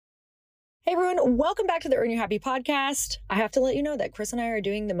Hey everyone, welcome back to the Earn Your Happy podcast. I have to let you know that Chris and I are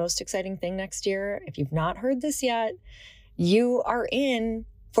doing the most exciting thing next year. If you've not heard this yet, you are in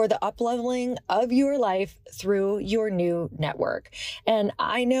for the up-leveling of your life through your new network. And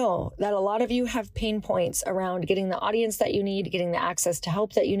I know that a lot of you have pain points around getting the audience that you need, getting the access to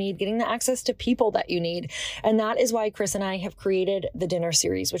help that you need, getting the access to people that you need. And that is why Chris and I have created the dinner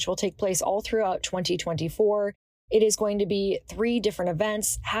series, which will take place all throughout 2024. It is going to be 3 different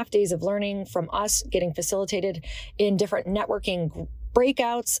events, half days of learning from us getting facilitated in different networking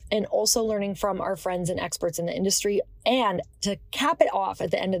breakouts, and also learning from our friends and experts in the industry. And to cap it off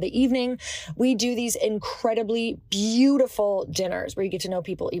at the end of the evening, we do these incredibly beautiful dinners where you get to know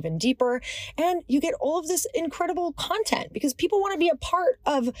people even deeper. And you get all of this incredible content because people want to be a part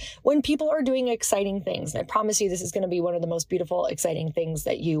of when people are doing exciting things. And I promise you, this is going to be one of the most beautiful, exciting things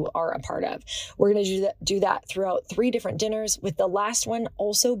that you are a part of. We're going to do that throughout 3 different dinners, with the last one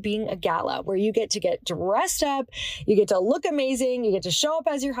also being a gala where you get to get dressed up, you get to look amazing, you get to show up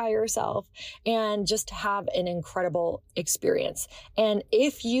as your higher self, and just have an incredible experience. And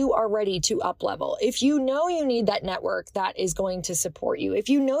if you are ready to up level, if you know you need that network that is going to support you, if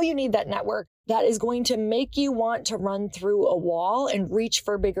you know you need that network that is going to make you want to run through a wall and reach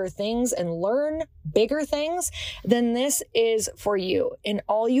for bigger things and learn bigger things, then this is for you. And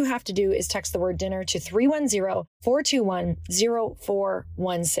all you have to do is text the word dinner to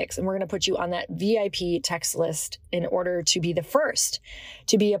 310-421-0416. And we're going to put you on that VIP text list in order to be the first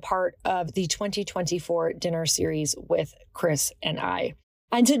to be a part of the 2024 dinner series with Chris and I.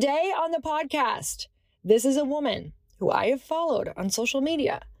 And today on the podcast, this is a woman who I have followed on social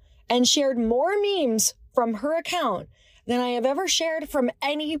media and shared more memes from her account than I have ever shared from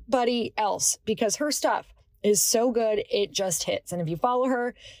anybody else, because her stuff is so good, it just hits. And if you follow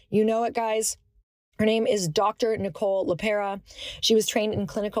her, you know it, guys. Her name is Dr. Nicole LePera. She was trained in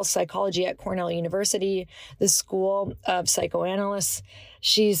clinical psychology at Cornell University, the School of Psychoanalysts.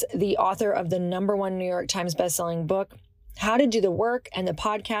 She's the author of the #1 New York Times bestselling book, How to Do the Work, and the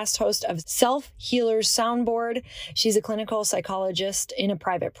podcast host of Self-Healer's Soundboard. She's a clinical psychologist in a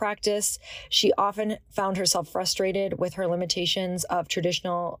private practice. She often found herself frustrated with her limitations of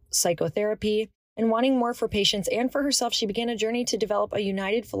traditional psychotherapy. And wanting more for patients and for herself, she began a journey to develop a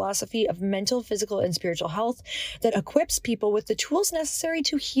united philosophy of mental, physical, and spiritual health that equips people with the tools necessary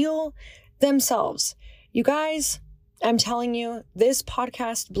to heal themselves. You guys, I'm telling you, this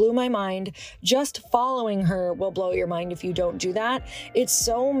podcast blew my mind. Just following her will blow your mind if you don't do that. It's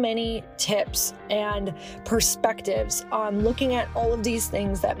so many tips and perspectives on looking at all of these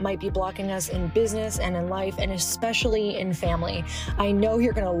things that might be blocking us in business and in life, and especially in family. I know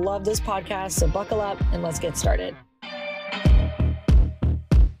you're going to love this podcast, so buckle up and let's get started.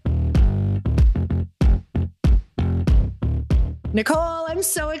 Nicole, I'm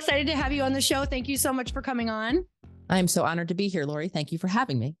so excited to have you on the show. Thank you so much for coming on. I'm so honored to be here, Lori. Thank you for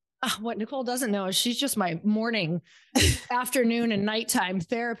having me. What Nicole doesn't know is she's just my morning, afternoon, and nighttime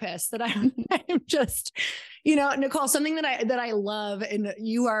therapist. That I'm just, Nicole, something that I love, and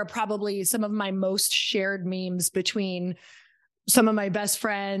you are probably some of my most shared memes between some of my best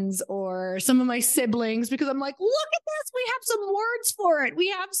friends or some of my siblings, because I'm like, look at this. We have some words for it. We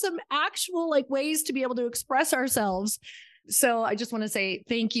have some actual ways to be able to express ourselves. So I just want to say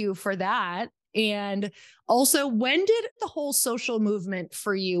thank you for that. And also, when did the whole social movement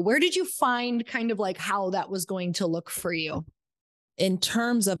for you? Where did you find kind of how that was going to look for you? In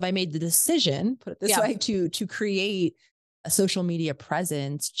terms of, I made the decision, put it this way, to create a social media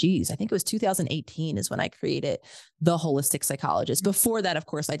presence. Geez, I think it was 2018 is when I created The Holistic Psychologist. Before that, of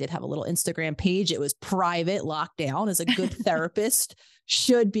course, I did have a little Instagram page. It was private, locked down, as a good therapist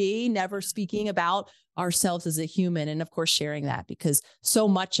should be, never speaking about ourselves as a human. And of course, sharing that, because so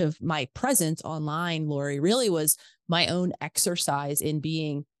much of my presence online, Lori, really was my own exercise in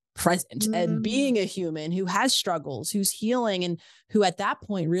being present and being a human who has struggles, who's healing, and who at that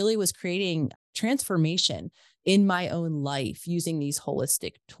point really was creating transformation in my own life using these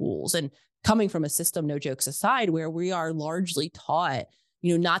holistic tools. And coming from a system, no jokes aside, where we are largely taught,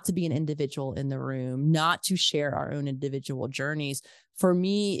 not to be an individual in the room, not to share our own individual journeys. For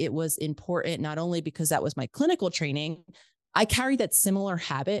me, it was important, not only because that was my clinical training, I carried that similar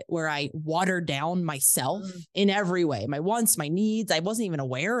habit where I watered down myself in every way, my wants, my needs. I wasn't even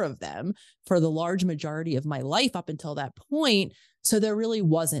aware of them for the large majority of my life up until that point. So there really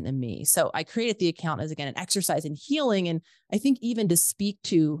wasn't a me. So I created the account as, again, an exercise in healing. And I think even to speak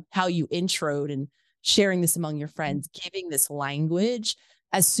to how you introed and sharing this among your friends, giving this language,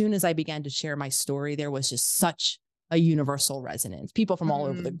 as soon as I began to share my story, there was just such a universal resonance. People from all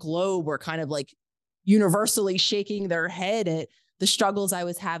over the globe were kind of universally shaking their head at the struggles I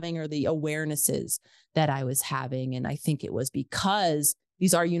was having or the awarenesses that I was having. And I think it was because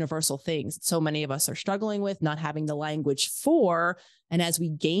these are universal things so many of us are struggling with, not having the language for. And as we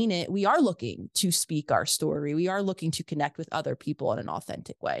gain it, we are looking to speak our story. We are looking to connect with other people in an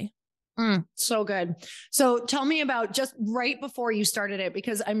authentic way. So good. So tell me about just right before you started it,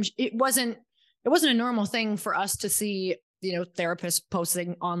 because it wasn't a normal thing for us to see, therapists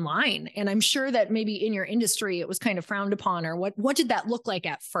posting online. And I'm sure that maybe in your industry, it was kind of frowned upon, or what did that look like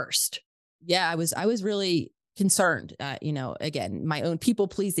at first? Yeah, I was really concerned. Again, my own people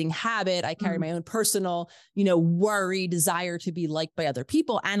pleasing habit. I carry my own personal, worry, desire to be liked by other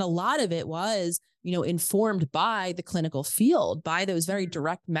people. And a lot of it was, informed by the clinical field, by those very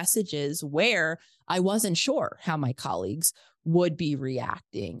direct messages where I wasn't sure how my colleagues would be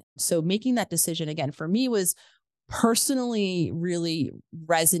reacting. So making that decision again for me was personally really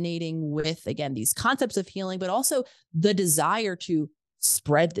resonating with, again, these concepts of healing, but also the desire to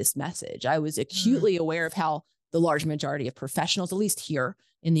spread this message. I was acutely aware of how the large majority of professionals, at least here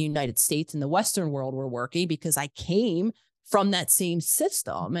in the United States and the Western world, were working, because I came from that same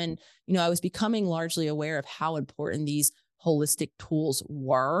system. And, I was becoming largely aware of how important these holistic tools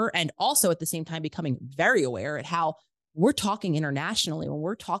were. And also at the same time, becoming very aware at how we're talking internationally when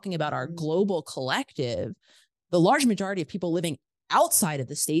we're talking about our global collective. The large majority of people living outside of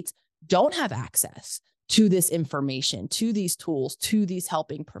the States don't have access to this information, to these tools, to these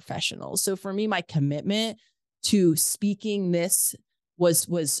helping professionals. So for me, my commitment to speaking this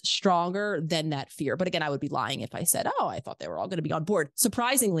was stronger than that fear. But again, I would be lying if I said, oh, I thought they were all going to be on board.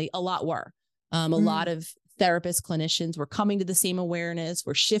 Surprisingly, a lot were. A lot of therapists, clinicians were coming to the same awareness.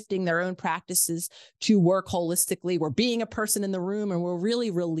 We're shifting their own practices to work holistically. We're being a person in the room, and we're really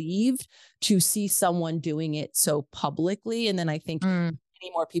relieved to see someone doing it so publicly. And then I think many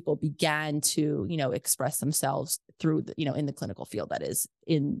more people began to, express themselves through the, in the clinical field, that is,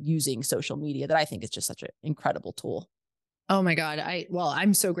 in using social media, that I think is just such an incredible tool. Oh my God.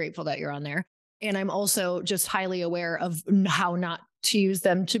 I'm so grateful that you're on there. And I'm also just highly aware of how not to use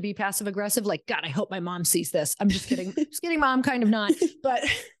them to be passive aggressive. Like, God, I hope my mom sees this. I'm just kidding. Just kidding, Mom, kind of not. But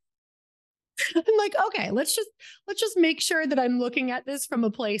I'm like, okay, let's just make sure that I'm looking at this from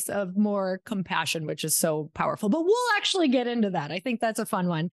a place of more compassion, which is so powerful. But we'll actually get into that. I think that's a fun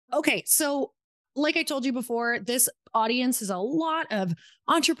one. Okay. So like I told you before, this audience is a lot of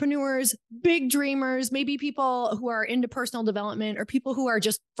entrepreneurs, big dreamers, maybe people who are into personal development, or people who are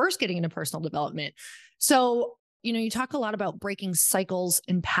just first getting into personal development. So, you talk a lot about breaking cycles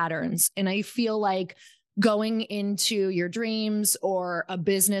and patterns. And I feel like going into your dreams or a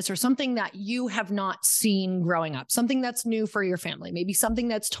business or something that you have not seen growing up, something that's new for your family, maybe something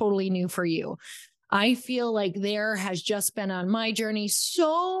that's totally new for you. I feel like there has just been on my journey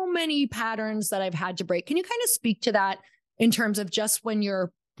so many patterns that I've had to break. Can you kind of speak to that in terms of just when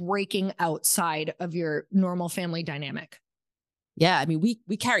you're breaking outside of your normal family dynamic? Yeah, I mean,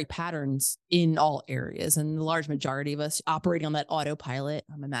 we carry patterns in all areas, and the large majority of us operating on that autopilot.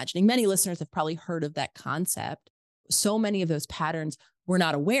 I'm imagining many listeners have probably heard of that concept. So many of those patterns we're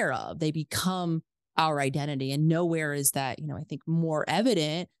not aware of. They become our identity, and nowhere is that, I think, more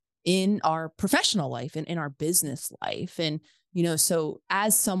evident in our professional life and in our business life. And, so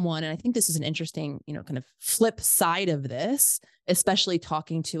as someone, and I think this is an interesting, kind of flip side of this, especially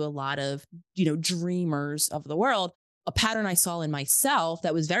talking to a lot of, dreamers of the world, a pattern I saw in myself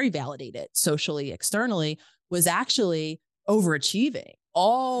that was very validated socially, externally, was actually overachieving,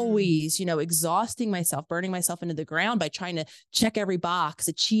 always, exhausting myself, burning myself into the ground by trying to check every box,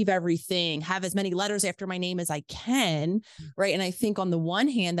 achieve everything, have as many letters after my name as I can. Right. And I think on the one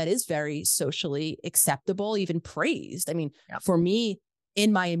hand, that is very socially acceptable, even praised. I mean, for me,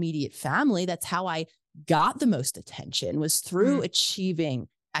 in my immediate family, that's how I got the most attention, was through achieving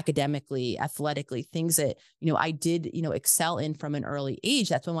academically, athletically, things that, I did, excel in from an early age.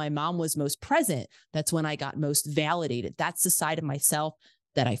 That's when my mom was most present. That's when I got most validated. That's the side of myself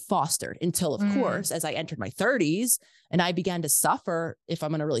that I fostered until, of course, as I entered my 30s and I began to suffer, if I'm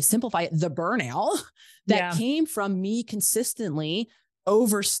going to really simplify it, the burnout that came from me consistently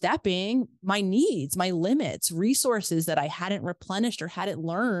overstepping my needs, my limits, resources that I hadn't replenished or hadn't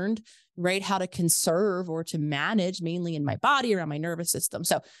learned, right, how to conserve or to manage, mainly in my body, around my nervous system.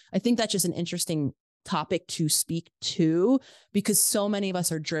 So I think that's just an interesting topic to speak to, because so many of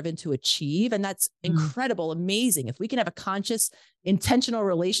us are driven to achieve, and that's incredible, amazing. If we can have a conscious, intentional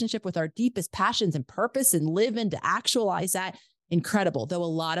relationship with our deepest passions and purpose and live into actualize that, incredible. Though a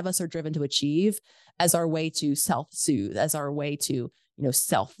lot of us are driven to achieve as our way to self-soothe, as our way to,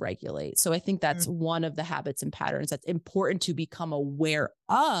 self-regulate. So I think that's one of the habits and patterns that's important to become aware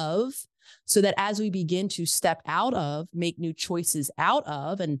of, so that as we begin to step out of, make new choices out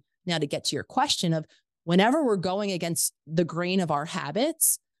of, and now to get to your question of whenever we're going against the grain of our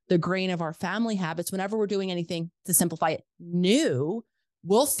habits, the grain of our family habits, whenever we're doing anything to simplify it new,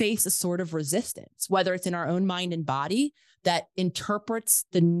 we'll face a sort of resistance, whether it's in our own mind and body that interprets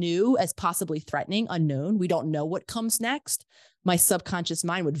the new as possibly threatening, unknown. We don't know what comes next. My subconscious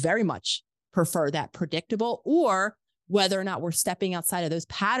mind would very much prefer that predictable, or whether or not we're stepping outside of those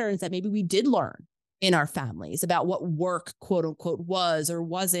patterns that maybe we did learn in our families about what work, quote unquote, was or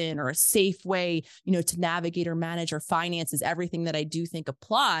wasn't, or a safe way, to navigate or manage our finances. Everything that I do think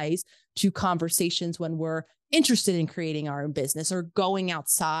applies to conversations when we're interested in creating our own business or going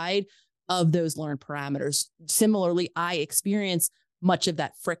outside of those learned parameters. Similarly, I experience much of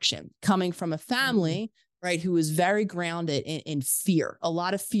that friction coming from a family, right, who is very grounded in fear, a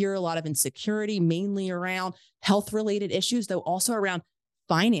lot of insecurity, mainly around health-related issues, though also around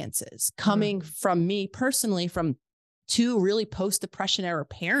finances, coming from me personally, from two really post-depression era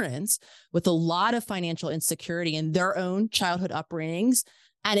parents with a lot of financial insecurity in their own childhood upbringings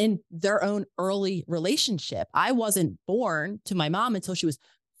and in their own early relationship. I wasn't born to my mom until she was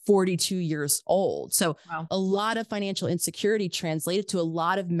 42 years old. So a lot of financial insecurity translated to a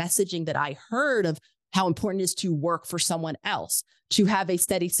lot of messaging that I heard of how important it is to work for someone else, to have a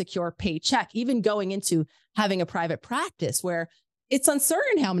steady, secure paycheck, even going into having a private practice where it's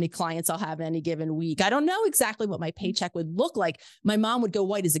uncertain how many clients I'll have in any given week. I don't know exactly what my paycheck would look like. My mom would go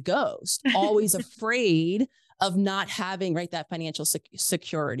white as a ghost, always afraid of not having, right, that financial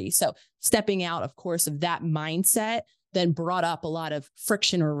security. So stepping out, of course, of that mindset then brought up a lot of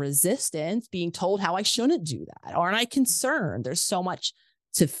friction or resistance, being told how I shouldn't do that. Aren't I concerned? There's so much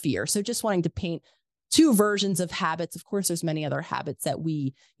to fear. So just wanting to paint two versions of habits. Of course, there's many other habits that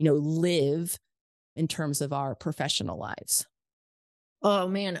we, live in terms of our professional lives. Oh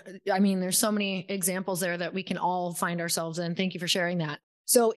man. I mean, there's so many examples there that we can all find ourselves in. Thank you for sharing that.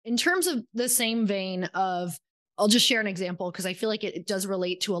 So in terms of the same vein of, I'll just share an example because I feel like it does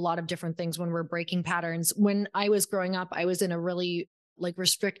relate to a lot of different things when we're breaking patterns. When I was growing up, I was in a really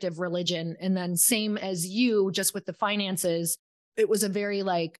restrictive religion. And then same as you, just with the finances, it was a very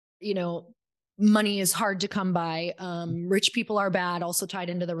money is hard to come by. Rich people are bad, also tied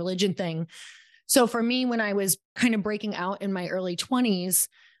into the religion thing. So for me, when I was kind of breaking out in my early 20s,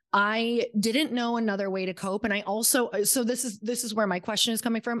 I didn't know another way to cope. And I also, so this is where my question is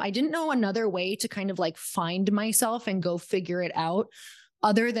coming from. I didn't know another way to kind of find myself and go figure it out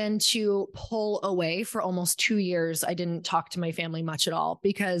other than to pull away. For almost 2 years, I didn't talk to my family much at all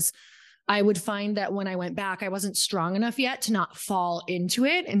because I would find that when I went back, I wasn't strong enough yet to not fall into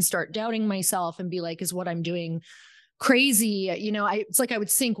it and start doubting myself and be like, is what I'm doing crazy? It's like I would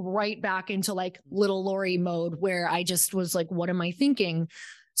sink right back into little Lori mode where I just was like, what am I thinking?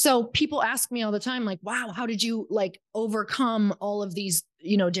 So people ask me all the time, wow, how did you overcome all of these,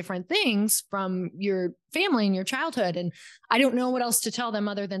 different things from your family and your childhood? And I don't know what else to tell them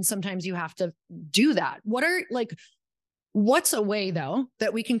other than sometimes you have to do that. What's a way though,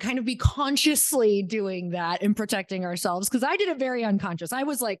 that we can kind of be consciously doing that and protecting ourselves? Because I did it very unconscious. I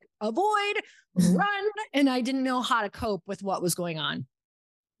was avoid, run, and I didn't know how to cope with what was going on.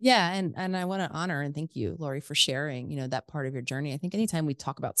 Yeah. And I want to honor and thank you, Lori, for sharing, that part of your journey. I think anytime we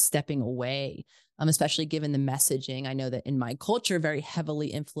talk about stepping away, especially given the messaging, I know that in my culture, very heavily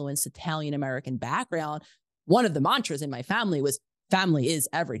influenced Italian-American background, one of the mantras in my family was family is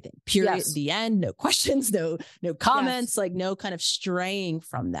everything, period. Yes. The end, no questions, no comments, no kind of straying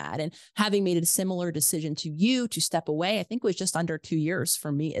from that. And having made a similar decision to you to step away, I think it was just under 2 years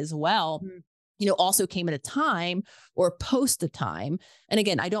for me as well. Also came at a time or post a time. And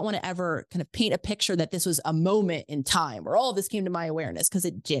again, I don't want to ever kind of paint a picture that this was a moment in time where all of this came to my awareness, because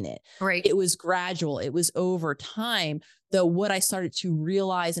it didn't. Right. It was gradual. It was over time. Though what I started to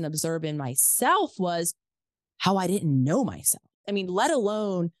realize and observe in myself was how I didn't know myself. I mean, let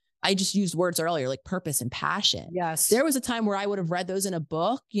alone, I just used words earlier, like purpose and passion. Yes. There was a time where I would have read those in a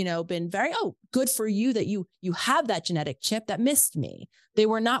book, been very, good for you that you have that genetic chip. That missed me. They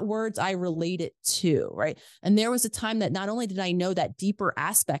were not words I related to, right? And there was a time that not only did I know that deeper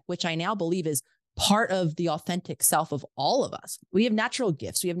aspect, which I now believe is part of the authentic self of all of us. We have natural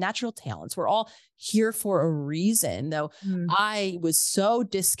gifts. We have natural talents. We're all here for a reason, though. I was so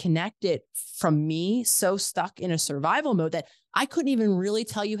disconnected from me, so stuck in a survival mode that I couldn't even really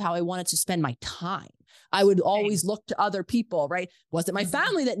tell you how I wanted to spend my time. I would always look to other people, right? Was it my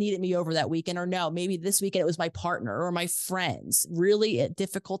family that needed me over that weekend? Or no, maybe this weekend it was my partner or my friends. Really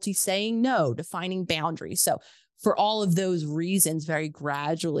difficulty saying no, defining boundaries. So for all of those reasons, very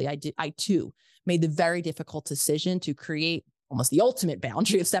gradually, I too made the very difficult decision to create almost the ultimate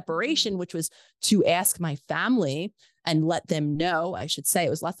boundary of separation, which was to ask my family and let them know. I should say it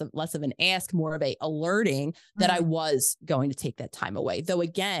was less of an ask, more of a alerting that I was going to take that time away. Though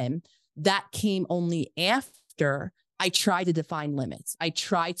again, that came only after I tried to define limits. I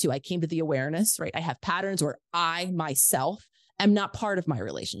came to the awareness, right? I have patterns where I myself am not part of my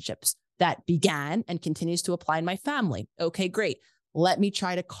relationships. That began and continues to apply in my family. Okay, great. Let me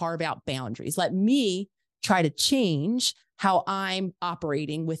try to carve out boundaries. Let me try to change how I'm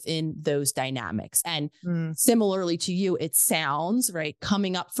operating within those dynamics. And similarly to you, it sounds, right,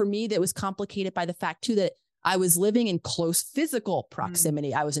 coming up for me, that was complicated by the fact too, that I was living in close physical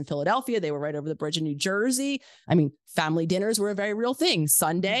proximity. I was in Philadelphia. They were right over the bridge in New Jersey. I mean, family dinners were a very real thing.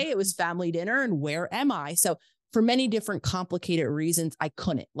 Sunday, it was family dinner. And where am I? So for many different complicated reasons, I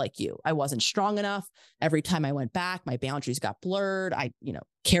couldn't, like you. I wasn't strong enough. Every time I went back, my boundaries got blurred. I,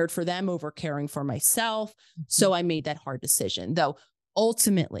 cared for them over caring for myself. So I made that hard decision. Though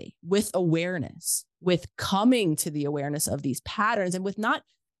ultimately, with awareness, with coming to the awareness of these patterns, and with not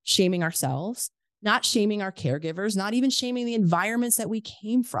shaming ourselves, not shaming our caregivers, not even shaming the environments that we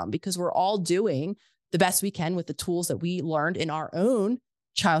came from, because we're all doing the best we can with the tools that we learned in our own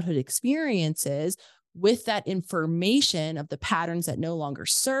childhood experiences. With that information of the patterns that no longer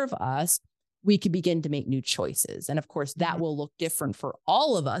serve us, we could begin to make new choices. And of course, that will look different for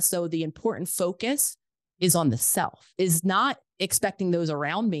all of us. So the important focus is on the self, is not expecting those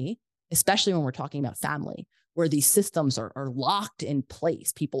around me, especially when we're talking about family, where these systems are locked in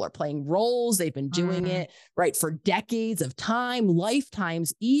place. People are playing roles. They've been doing it right for decades of time,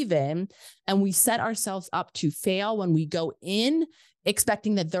 lifetimes even. And we set ourselves up to fail when we go in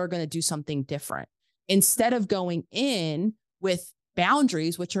expecting that they're going to do something different, instead of going in with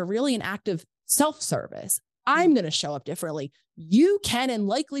boundaries, which are really an act of self-service. I'm going to show up differently. You can and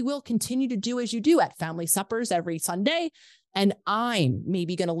likely will continue to do as you do at family suppers every Sunday. And I'm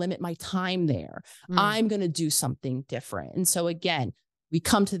maybe going to limit my time there. I'm going to do something different. And so again, we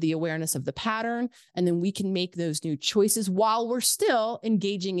come to the awareness of the pattern, and then we can make those new choices while we're still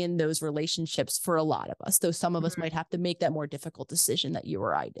engaging in those relationships for a lot of us. Though some of us might have to make that more difficult decision that you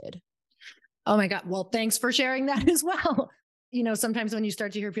or I did. Oh my God. Well, thanks for sharing that as well. Sometimes when you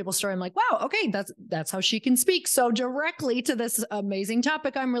start to hear people's story, I'm like, wow, okay, that's how she can speak so directly to this amazing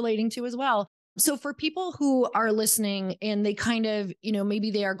topic I'm relating to as well. So for people who are listening and they kind of,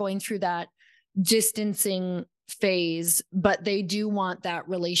 maybe they are going through that distancing phase, but they do want that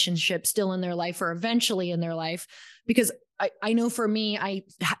relationship still in their life or eventually in their life, because I know for me, I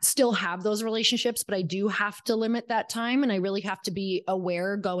still have those relationships, but I do have to limit that time. And I really have to be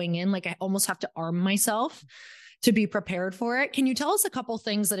aware going in, like I almost have to arm myself to be prepared for it. Can you tell us a couple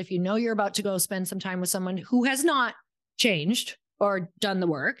things that if you're about to go spend some time with someone who has not changed or done the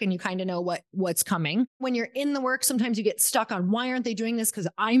work, and you kind of know what's coming? When you're in the work, sometimes you get stuck on, why aren't they doing this? Because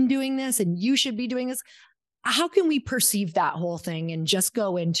I'm doing this and you should be doing this. How can we perceive that whole thing and just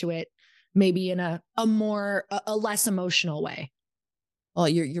go into it maybe in a less emotional way? Well,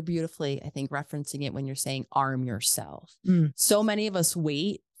 you're beautifully, I think, referencing it when you're saying arm yourself. So many of us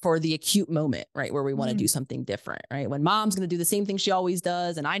wait for the acute moment, right, where we want to do something different, right? When mom's going to do the same thing she always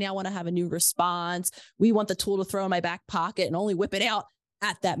does, and I now want to have a new response. We want the tool to throw in my back pocket and only whip it out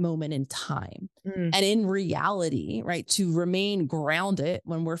at that moment in time. And in reality, right, to remain grounded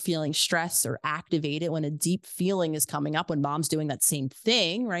when we're feeling stressed or activated, when a deep feeling is coming up, when mom's doing that same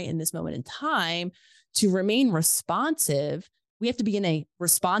thing, right, in this moment in time, to remain responsive, we have to be in a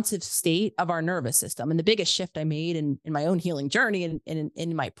responsive state of our nervous system. And the biggest shift I made in my own healing journey and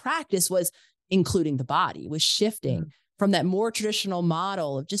in my practice was including the body, was shifting from that more traditional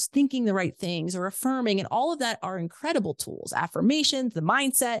model of just thinking the right things or affirming. And all of that are incredible tools, affirmations, the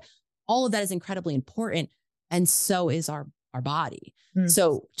mindset, all of that is incredibly important. And so is our body.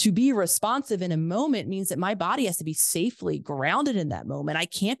 So to be responsive in a moment means that my body has to be safely grounded in that moment. I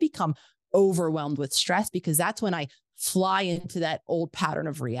can't become overwhelmed with stress, because that's when I fly into that old pattern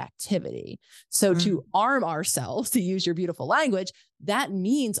of reactivity. So to arm ourselves, to use your beautiful language, that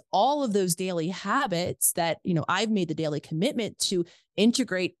means all of those daily habits that, I've made the daily commitment to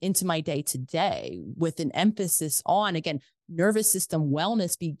integrate into my day to day, with an emphasis on, again, nervous system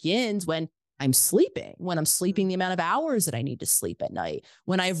wellness begins when I'm sleeping the amount of hours that I need to sleep at night,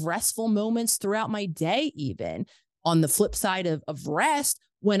 when I have restful moments throughout my day, even on the flip side of rest,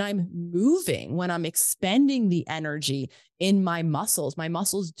 when I'm moving, when I'm expending the energy in my muscles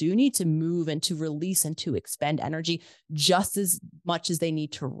do need to move and to release and to expend energy just as much as they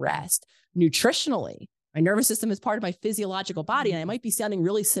need to rest. Nutritionally, my nervous system is part of my physiological body. And I might be sounding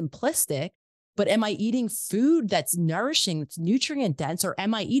really simplistic, but am I eating food that's nourishing, that's nutrient dense, or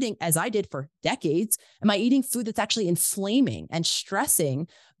am I eating, as I did for decades, am I eating food that's actually inflaming and stressing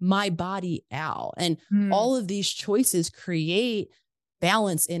my body out? And all of these choices create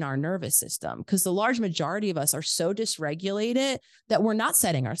balance in our nervous system, because the large majority of us are so dysregulated that we're not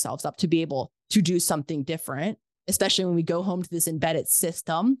setting ourselves up to be able to do something different, especially when we go home to this embedded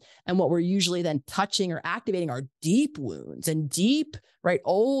system. And what we're usually then touching or activating are deep wounds and deep, right,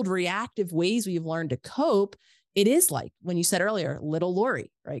 old reactive ways we've learned to cope. It is like when you said earlier, little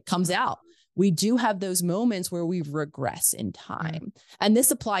Lori, right, comes out. We do have those moments where we regress in time. And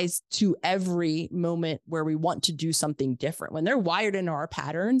this applies to every moment where we want to do something different. When they're wired into our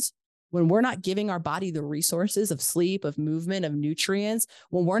patterns, when we're not giving our body the resources of sleep, of movement, of nutrients,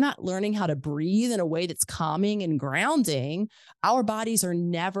 when we're not learning how to breathe in a way that's calming and grounding, our bodies are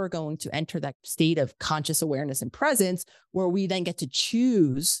never going to enter that state of conscious awareness and presence where we then get to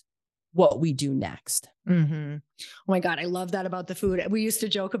choose what we do next. Oh my God. I love that about the food. We used to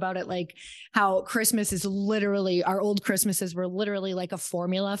joke about it, like how Christmas is literally, our old Christmases were literally like a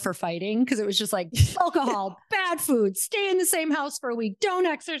formula for fighting. Cause it was just like alcohol, bad food, stay in the same house for a week, don't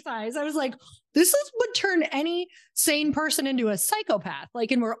exercise. I was like, would turn any sane person into a psychopath.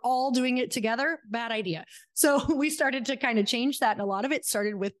 Like, and we're all doing it together. Bad idea. So we started to kind of change that. And a lot of it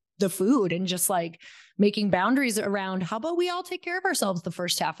started with the food and just like making boundaries around, how about we all take care of ourselves the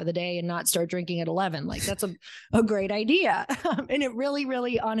first half of the day and not start drinking at 11? Like that's a great idea. And it really,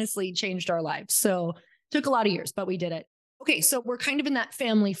 really honestly changed our lives. So took a lot of years, but we did it. Okay. So we're kind of in that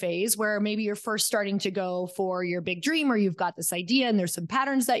family phase where maybe you're first starting to go for your big dream, or you've got this idea and there's some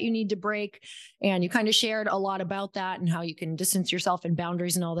patterns that you need to break. And you kind of shared a lot about that and how you can distance yourself and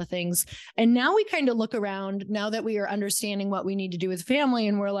boundaries and all the things. And now we kind of look around now that we are understanding what we need to do with family.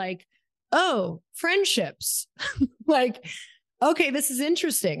 And we're like, oh, friendships. Like, okay, this is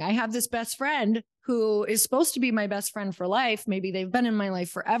interesting. I have this best friend who is supposed to be my best friend for life. Maybe they've been in my life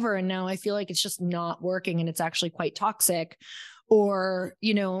forever. And now I feel like it's just not working and it's actually quite toxic. Or,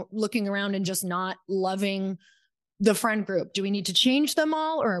 looking around and just not loving the friend group. Do we need to change them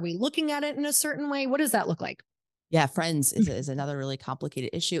all, or are we looking at it in a certain way? What does that look like? Yeah, friends is another really complicated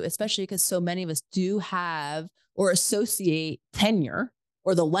issue, especially because so many of us do have or associate tenure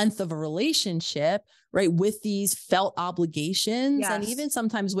or the length of a relationship, right, with these felt obligations. Yes. And even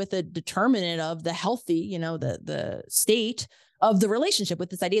sometimes with a determinant of the healthy, the state of the relationship, with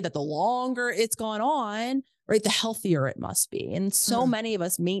this idea that the longer it's gone on, right, the healthier it must be. And so many of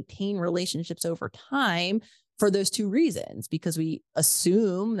us maintain relationships over time for those two reasons, because we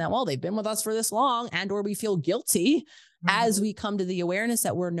assume that, well, they've been with us for this long, and or we feel guilty as we come to the awareness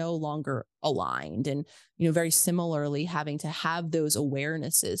that we're no longer aligned. And, very similarly, having to have those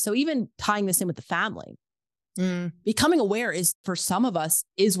awarenesses. So even tying this in with the family, becoming aware is, for some of us,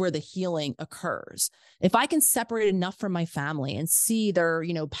 is where the healing occurs. If I can separate enough from my family and see their,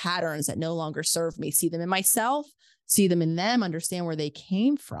 patterns that no longer serve me, see them in myself, see them in them, understand where they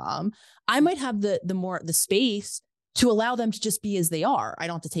came from, I might have the space to allow them to just be as they are. I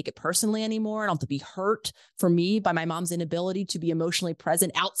don't have to take it personally anymore. I don't have to be hurt for me by my mom's inability to be emotionally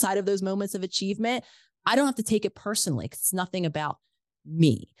present outside of those moments of achievement. I don't have to take it personally because it's nothing about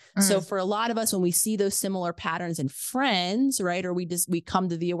me. So for a lot of us, when we see those similar patterns in friends, right, or we come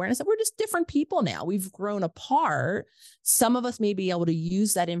to the awareness that we're just different people now, we've grown apart. Some of us may be able to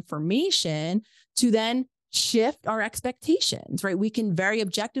use that information to then shift our expectations, right? We can very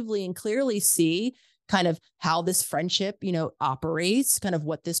objectively and clearly see kind of how this friendship, operates, kind of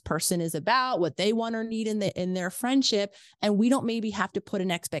what this person is about, what they want or need in their friendship. And we don't maybe have to put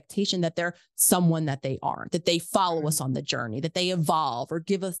an expectation that they're someone that they aren't, that they follow us on the journey, that they evolve or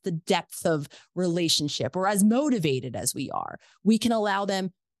give us the depth of relationship or as motivated as we are. We can allow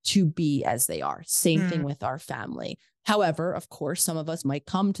them to be as they are. Same thing with our family. However, of course, some of us might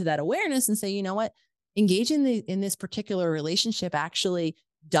come to that awareness and say, you know what, engaging in this particular relationship actually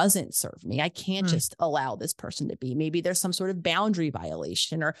doesn't serve me. I can't just allow this person to be. Maybe there's some sort of boundary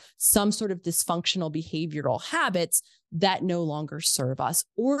violation or some sort of dysfunctional behavioral habits that no longer serve us,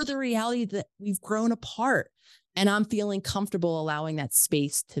 or the reality that we've grown apart and I'm feeling comfortable allowing that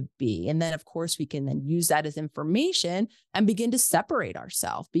space to be. And then, of course, we can then use that as information and begin to separate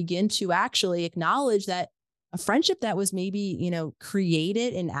ourselves, begin to actually acknowledge that a friendship that was maybe,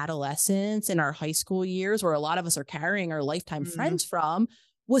 created in adolescence, in our high school years, where a lot of us are carrying our lifetime friends from,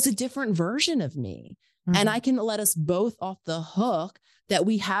 was a different version of me. And I can let us both off the hook that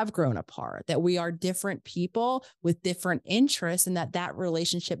we have grown apart, that we are different people with different interests, and that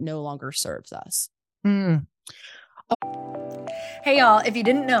relationship no longer serves us. Hey, y'all, if you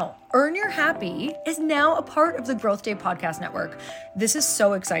didn't know, Earn Your Happy is now a part of the Growth Day Podcast Network. This is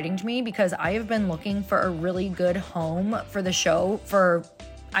so exciting to me because I have been looking for a really good home for the show for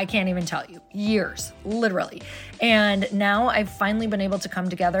I can't even tell you, years, literally. And now I've finally been able to come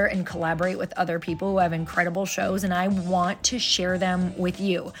together and collaborate with other people who have incredible shows, and I want to share them with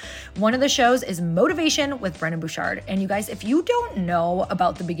you. One of the shows is Motivation with Brendon Burchard. And you guys, if you don't know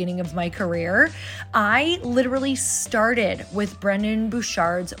about the beginning of my career, I literally started with Brendon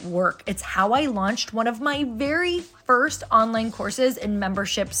Burchard's work. It's how I launched one of my very first online courses and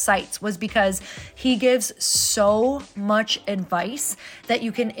membership sites, was because he gives so much advice that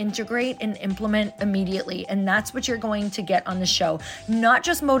you can integrate and implement immediately. And that's what you're going to get on the show. Not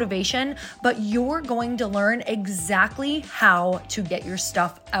just motivation, but you're going to learn exactly how to get your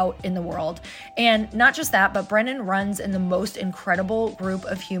stuff out in the world. And not just that, but Brendon runs in the most incredible group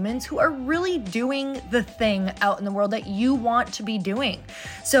of humans who are really doing the thing out in the world that you want to be doing.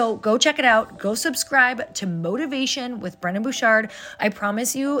 So go check it out. Go subscribe to Motivation with Brendon Burchard. I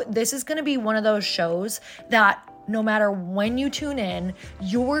promise you, this is going to be one of those shows that no matter when you tune in,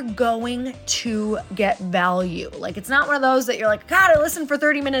 you're going to get value. Like, it's not one of those that you're like, God, I listened for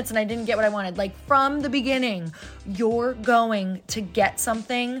 30 minutes and I didn't get what I wanted. Like, from the beginning, you're going to get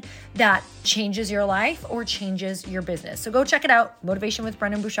something that changes your life or changes your business. So go check it out. Motivation with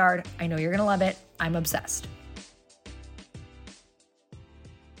Brendon Burchard. I know you're going to love it. I'm obsessed.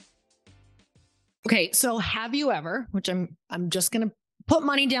 Okay, so have you ever, which I'm just going to put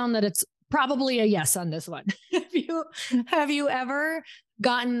money down that it's probably a yes on this one. Have you ever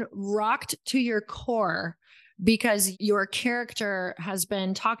gotten rocked to your core because your character has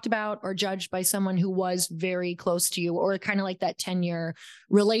been talked about or judged by someone who was very close to you, or kind of like that 10-year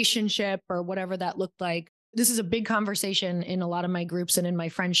relationship or whatever that looked like? This is a big conversation in a lot of my groups and in my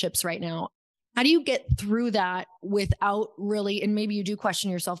friendships right now. How do you get through that without really, and maybe you do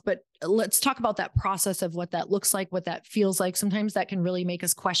question yourself, but let's talk about that process of what that looks like, what that feels like. Sometimes that can really make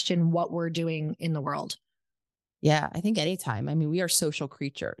us question what we're doing in the world. Yeah, I think anytime. I mean, we are social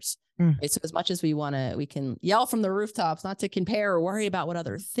creatures. Right? So as much as we can yell from the rooftops, not to compare or worry about what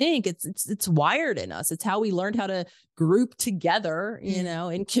others think. It's wired in us. It's how we learned how to group together,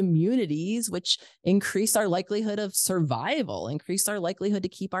 in communities, which increase our likelihood of survival, increase our likelihood to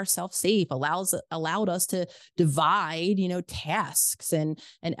keep ourselves safe, allowed us to divide, tasks and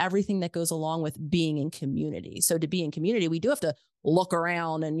everything that goes along with being in community. So to be in community, we do have to look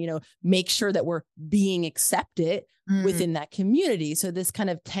around and, make sure that we're being accepted within that community. So this kind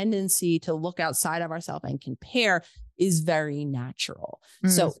of tendency to look outside of ourselves and compare is very natural.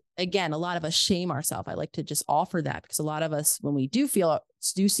 So again, a lot of us shame ourselves. I like to just offer that because a lot of us, when we do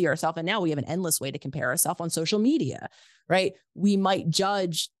see ourselves, and now we have an endless way to compare ourselves on social media, right? We might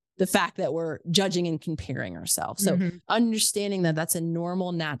judge the fact that we're judging and comparing ourselves. So understanding that that's a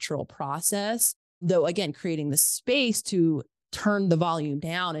normal, natural process, though, again, creating the space to turn the volume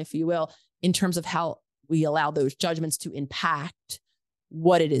down, if you will, in terms of how we allow those judgments to impact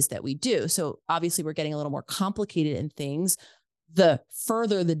what it is that we do. So obviously we're getting a little more complicated in things. The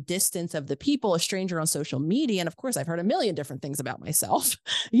further the distance of the people, a stranger on social media. And of course, I've heard a million different things about myself,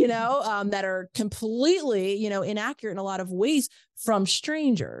 that are completely, inaccurate in a lot of ways from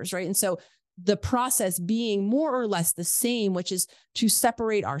strangers. Right. And so the process being more or less the same, which is to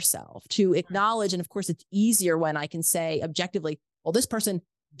separate ourselves, to acknowledge. And of course, it's easier when I can say objectively, well, this person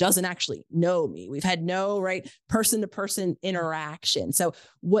doesn't actually know me. We've had no person-to-person interaction. So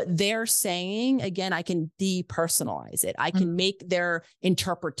what they're saying, again, I can depersonalize it. I can make their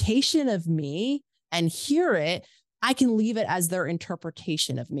interpretation of me and hear it. I can leave it as their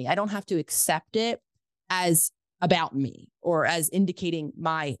interpretation of me. I don't have to accept it as about me or as indicating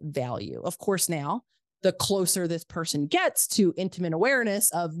my value. Of course, now, the closer this person gets to intimate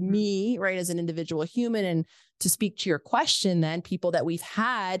awareness of me, right, as an individual human, and to speak to your question, then people that we've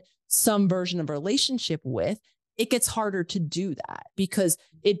had some version of relationship with, it gets harder to do that because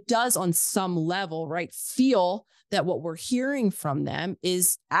it does on some level, right, feel that what we're hearing from them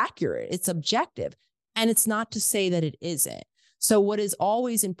is accurate. It's objective. And it's not to say that it isn't. So what is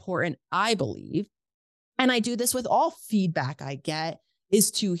always important, I believe, and I do this with all feedback I get,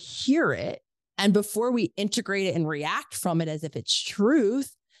 is to hear it. And before we integrate it and react from it as if it's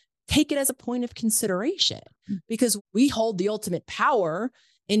truth, take it as a point of consideration, because we hold the ultimate power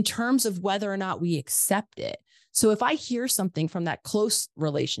in terms of whether or not we accept it. So if I hear something from that close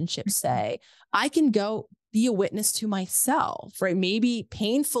relationship, say, I can go be a witness to myself, right? Maybe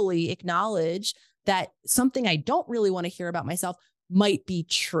painfully acknowledge that something I don't really want to hear about myself might be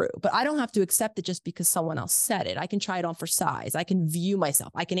true, but I don't have to accept it just because someone else said it. I can try it on for size. I can view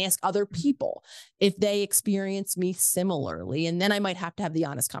myself. I can ask other people if they experience me similarly. And then I might have to have the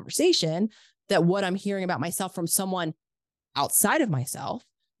honest conversation that what I'm hearing about myself from someone outside of myself,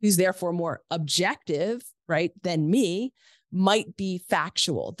 who's therefore more objective, right, than me, might be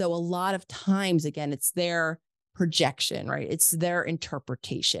factual. Though a lot of times, again, it's their projection, right? It's their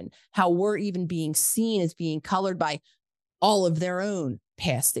interpretation. How we're even being seen is being colored by all of their own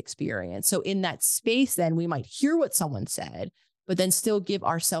past experience. So in that space, then we might hear what someone said, but then still give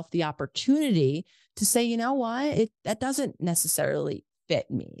ourselves the opportunity to say, you know what, that doesn't necessarily fit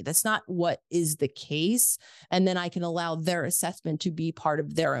me. That's not what is the case. And then I can allow their assessment to be part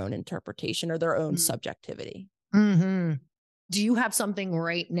of their own interpretation or their own subjectivity. Mm-hmm. Do you have something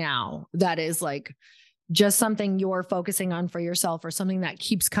right now that is like just something you're focusing on for yourself, or something that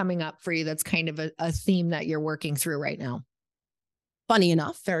keeps coming up for you that's kind of a theme that you're working through right now? Funny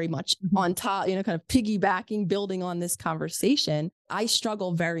enough, very much on top, kind of piggybacking, building on this conversation, I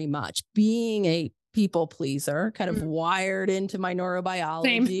struggle very much being a people pleaser, kind of wired into my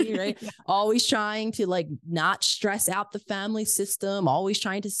neurobiology, right? Always trying to like not stress out the family system, always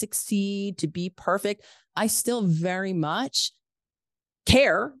trying to succeed, to be perfect. I still very much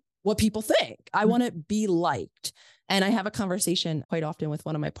care what people think. I want to be liked. And I have a conversation quite often with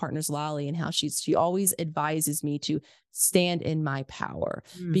one of my partners, Lolly, and how she always advises me to stand in my power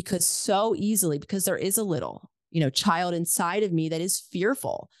because so easily, because there is a little, child inside of me that is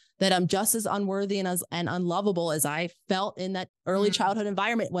fearful that I'm just as unworthy and unlovable as I felt in that early childhood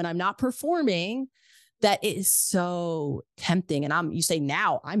environment when I'm not performing, that it is so tempting. And you say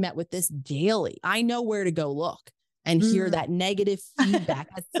now I met with this daily. I know where to go look and hear that negative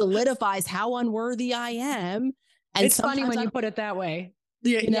feedback that solidifies how unworthy I am. And it's funny when you put it that way.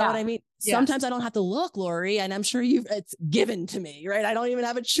 You know what I mean? Yes. Sometimes I don't have to look, Lori, and I'm sure it's given to me, right? I don't even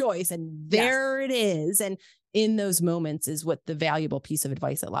have a choice. And there it is. And in those moments is what the valuable piece of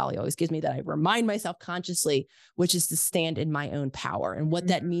advice that Lolly always gives me, that I remind myself consciously, which is to stand in my own power. And what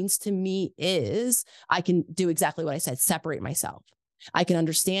that means to me is I can do exactly what I said, separate myself. I can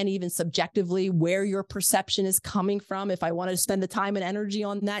understand even subjectively where your perception is coming from if I wanted to spend the time and energy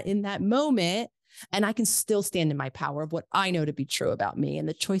on that in that moment. And I can still stand in my power of what I know to be true about me and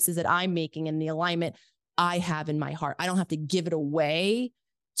the choices that I'm making and the alignment I have in my heart. I don't have to give it away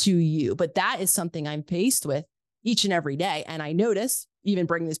to you, but that is something I'm faced with each and every day. And I notice, even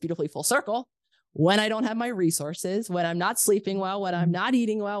bringing this beautifully full circle, when I don't have my resources, when I'm not sleeping well, when I'm not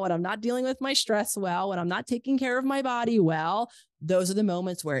eating well, when I'm not dealing with my stress well, when I'm not taking care of my body well, those are the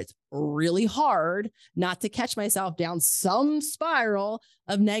moments where it's really hard not to catch myself down some spiral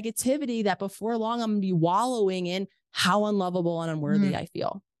of negativity that before long I'm going to be wallowing in how unlovable and unworthy I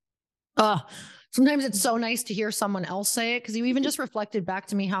feel. Sometimes it's so nice to hear someone else say it, because you even just reflected back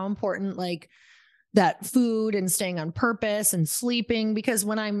to me how important like that food and staying on purpose and sleeping, because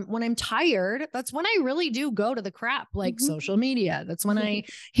when I'm tired, that's when I really do go to the crap, like social media. That's when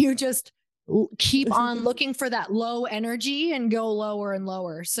you just keep on looking for that low energy and go lower and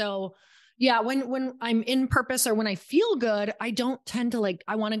lower. So yeah, when I'm in purpose or when I feel good, I don't tend to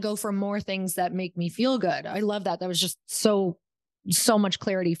I want to go for more things that make me feel good. I love that. That was just so much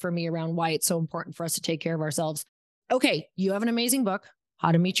clarity for me around why it's so important for us to take care of ourselves. Okay. You have an amazing book,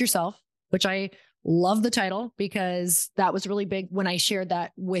 How to Meet Yourself, which I love the title, because that was really big when I shared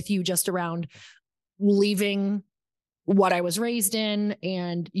that with you, just around leaving what I was raised in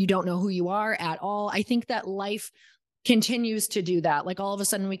and you don't know who you are at all. I think that life continues to do that. Like all of a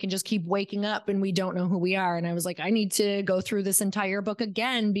sudden we can just keep waking up and we don't know who we are. And I was like, I need to go through this entire book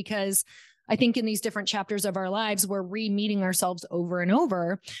again, because I think in these different chapters of our lives, we're re-meeting ourselves over and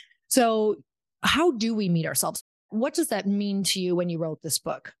over. So how do we meet ourselves? What does that mean to you when you wrote this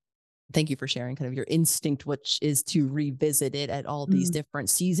book? Thank you for sharing kind of your instinct, which is to revisit it at all these different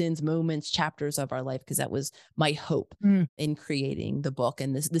seasons, moments, chapters of our life, because that was my hope in creating the book.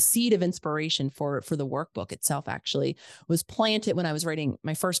 And the seed of inspiration for the workbook itself actually was planted when I was writing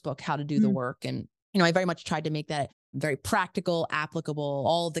my first book, How to Do the Work. And, I very much tried to make that very practical, applicable,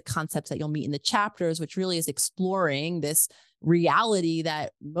 all of the concepts that you'll meet in the chapters, which really is exploring this reality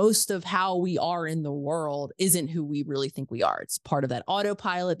that most of how we are in the world isn't who we really think we are. It's part of that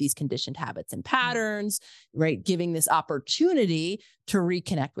autopilot, these conditioned habits and patterns, right? Giving this opportunity to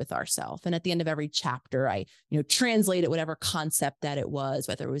reconnect with ourselves. And at the end of every chapter, I, translated whatever concept that it was,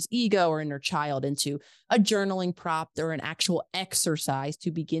 whether it was ego or inner child, into a journaling prompt or an actual exercise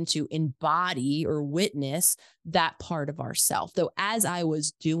to begin to embody or witness that part of ourself. Though as I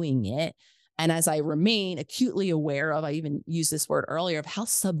was doing it, and as I remain acutely aware of, I even used this word earlier, of how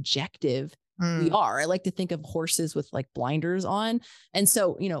subjective we are. I like to think of horses with like blinders on. And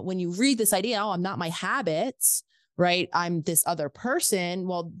so, when you read this idea, oh, I'm not my habits, right? I'm this other person.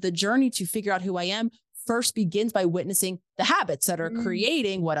 Well, the journey to figure out who I am first begins by witnessing the habits that are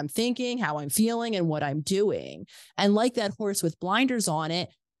creating what I'm thinking, how I'm feeling, and what I'm doing. And like that horse with blinders on it,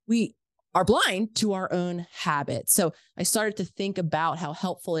 we are blind to our own habits. So I started to think about how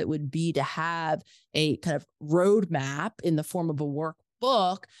helpful it would be to have a kind of roadmap in the form of a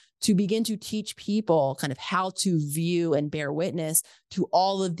workbook to begin to teach people kind of how to view and bear witness to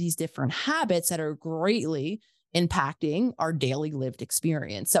all of these different habits that are greatly impacting our daily lived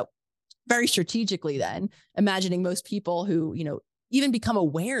experience. So very strategically then, imagining most people who, even become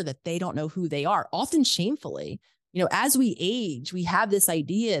aware that they don't know who they are, often shamefully. As we age, we have this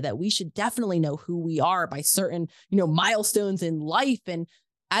idea that we should definitely know who we are by certain, milestones in life. And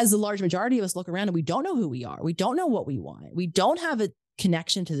as the large majority of us look around and we don't know who we are, we don't know what we want, we don't have a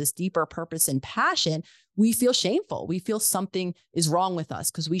connection to this deeper purpose and passion, we feel shameful. We feel something is wrong with us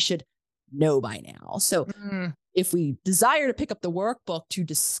because we should know by now. So if we desire to pick up the workbook to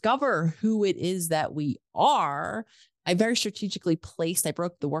discover who it is that we are, I very strategically I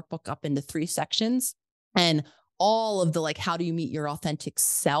broke the workbook up into 3 sections, and all of the how do you meet your authentic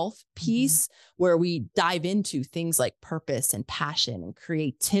self piece, where we dive into things like purpose and passion and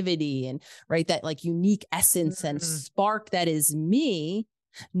creativity and that unique essence and spark that is me.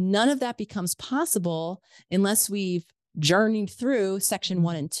 None of that becomes possible unless we've journeyed through section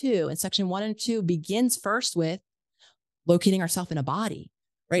 1 and 2. And section 1 and 2 begins first with locating ourselves in a body,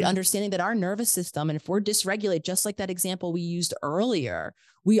 right? Understanding that our nervous system, and if we're dysregulated, just like that example we used earlier,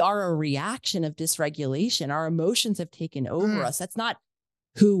 we are a reaction of dysregulation. Our emotions have taken over us. That's not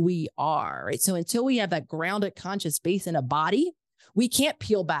who we are, right? So until we have that grounded conscious base in a body, we can't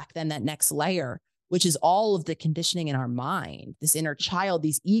peel back then that next layer, which is all of the conditioning in our mind, this inner child,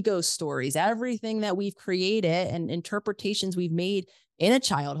 these ego stories, everything that we've created and interpretations we've made in a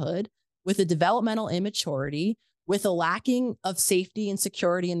childhood with a developmental immaturity, with a lacking of safety and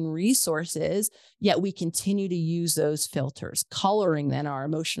security and resources, yet we continue to use those filters, coloring then our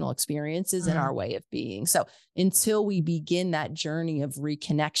emotional experiences and our way of being. So until we begin that journey of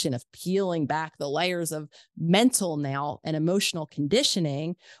reconnection, of peeling back the layers of mental now and emotional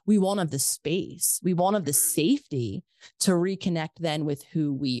conditioning, we won't have the space, we won't have the safety to reconnect then with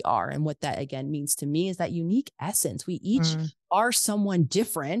who we are. And what that again means to me is that unique essence. We each are someone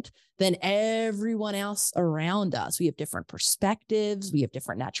different than everyone else around us. We have different perspectives. We have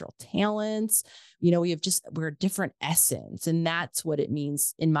different natural talents. We're a different essence. And that's what it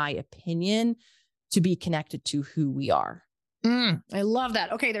means, in my opinion, to be connected to who we are. I love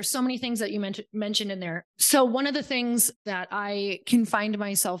that. Okay. There's so many things that you mentioned in there. So one of the things that I can find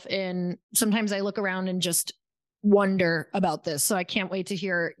myself in, sometimes I look around and just wonder about this. So I can't wait to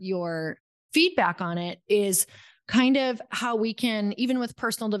hear your feedback on it, is kind of how we can, even with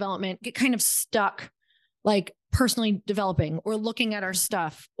personal development, get kind of stuck, like personally developing or looking at our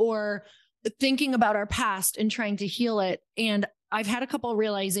stuff or thinking about our past and trying to heal it. And I've had a couple of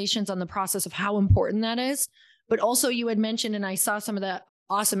realizations on the process of how important that is. But also you had mentioned, and I saw some of the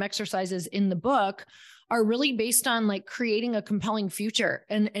awesome exercises in the book are really based on creating a compelling future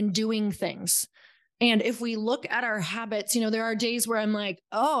and doing things. And if we look at our habits, there are days where I'm like,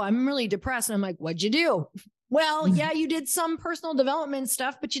 oh, I'm really depressed. And I'm like, what'd you do? Well, yeah, you did some personal development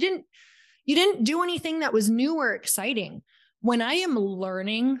stuff, but you didn't do anything that was new or exciting. When I am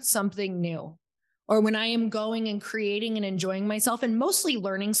learning something new, or when I am going and creating and enjoying myself and mostly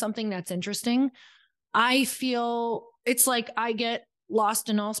learning something that's interesting, I feel it's like I get lost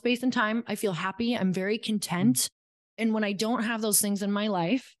in all space and time. I feel happy. I'm very content. And when I don't have those things in my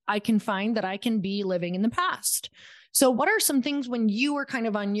life, I can find that I can be living in the past. So what are some things when you were kind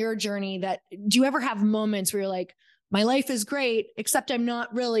of on your journey do you ever have moments where you're like, my life is great, except I'm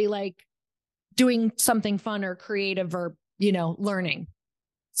not really doing something fun or creative or, learning?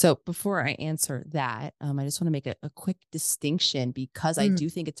 So before I answer that, I just want to make a quick distinction, because I do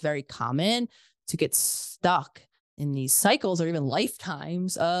think it's very common to get stuck in these cycles or even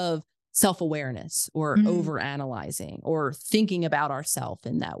lifetimes of self-awareness or overanalyzing or thinking about ourselves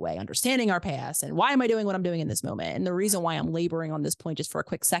in that way, understanding our past and why am I doing what I'm doing in this moment. And the reason why I'm laboring on this point just for a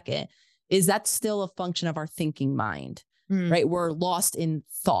quick second is that's still a function of our thinking mind, right? We're lost in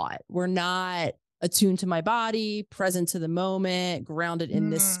thought. We're not attuned to my body, present to the moment, grounded in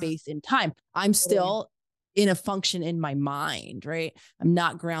this space in time. I'm still in a function in my mind, right? I'm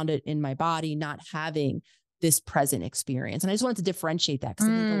not grounded in my body, not having this present experience. And I just wanted to differentiate that because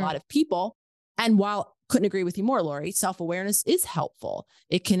I think a lot of people, and while couldn't agree with you more, Lori, self-awareness is helpful.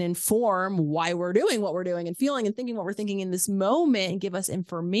 It can inform why we're doing what we're doing and feeling and thinking what we're thinking in this moment and give us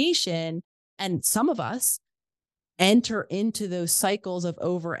information. And some of us enter into those cycles of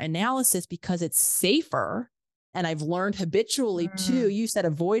over-analysis because it's safer. And I've learned habitually too, you said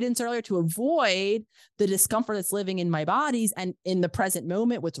avoidance earlier, to avoid the discomfort that's living in my bodies and in the present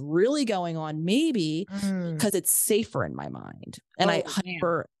moment, what's really going on, maybe because it's safer in my mind. And I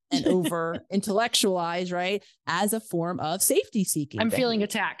hyper and over intellectualize, right, as a form of safety seeking. I'm feeling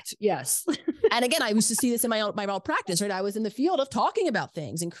attacked. Yes. And again, I used to see this in my own practice, right? I was in the field of talking about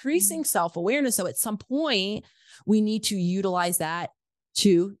things, increasing self-awareness. So at some point, we need to utilize that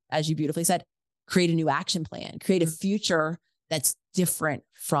to, as you beautifully said, create a new action plan, create a future that's different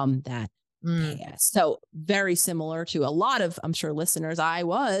from that past. So very similar to a lot of, I'm sure, listeners, I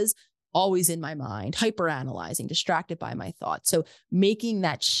was always in my mind, hyper-analyzing, distracted by my thoughts. So making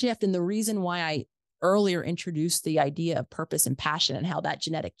that shift. And the reason why I earlier introduced the idea of purpose and passion and how that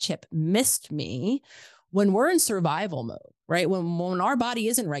genetic chip missed me, when we're in survival mode, right? When our body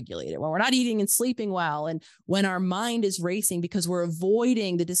isn't regulated, when we're not eating and sleeping well, and when our mind is racing because we're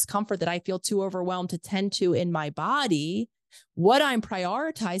avoiding the discomfort that I feel too overwhelmed to tend to in my body, what I'm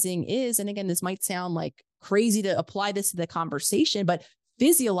prioritizing is, and again, this might sound like crazy to apply this to the conversation, but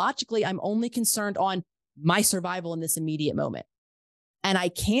physiologically, I'm only concerned on my survival in this immediate moment. And I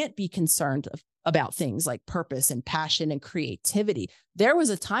can't be concerned about things like purpose and passion and creativity. There was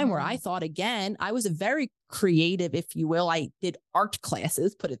a time where I thought, again, I was a very creative, if you will. I did art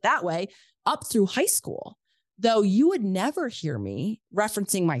classes, put it that way, up through high school. Though you would never hear me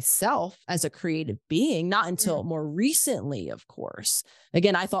referencing myself as a creative being, not until more recently, of course.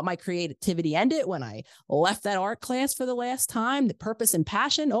 Again, I thought my creativity ended when I left that art class for the last time. The purpose and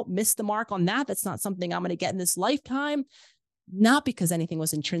passion, missed the mark on that. That's not something I'm going to get in this lifetime. Not because anything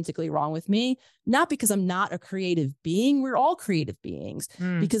was intrinsically wrong with me, not because I'm not a creative being. We're all creative beings,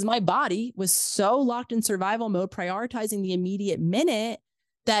 because my body was so locked in survival mode, prioritizing the immediate minute,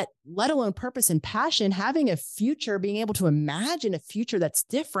 that let alone purpose and passion, having a future, being able to imagine a future that's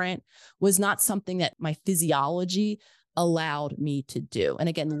different, was not something that my physiology allowed me to do. And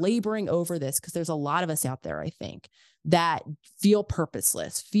again, laboring over this, because there's a lot of us out there, I think, that feel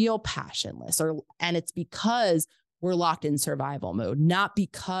purposeless, feel passionless, and it's because we're locked in survival mode, not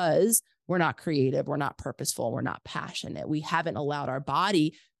because we're not creative, we're not purposeful, we're not passionate. We haven't allowed our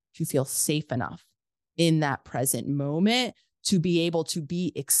body to feel safe enough in that present moment to be able to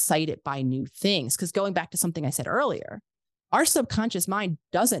be excited by new things. Because going back to something I said earlier, our subconscious mind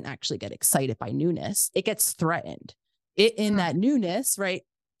doesn't actually get excited by newness. It gets threatened. It, in that newness, right,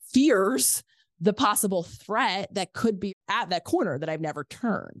 fears the possible threat that could be at that corner that I've never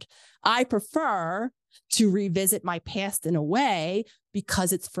turned. I prefer to revisit my past in a way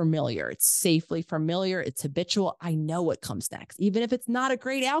because it's familiar. It's safely familiar. It's habitual. I know what comes next. Even if it's not a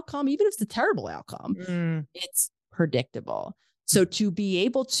great outcome, even if it's a terrible outcome, it's predictable. So to be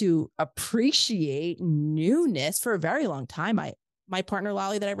able to appreciate newness for a very long time, my partner,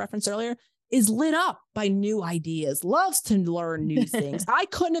 Lolly, that I referenced earlier, is lit up by new ideas, loves to learn new things. I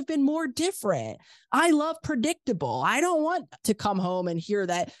couldn't have been more different. I love predictable. I don't want to come home and hear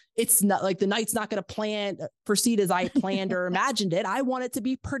that it's not like the night's not going to proceed as I planned or imagined it. I want it to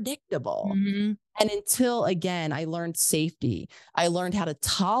be predictable. And until, again, I learned safety, I learned how to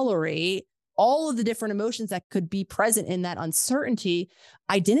tolerate all of the different emotions that could be present in that uncertainty,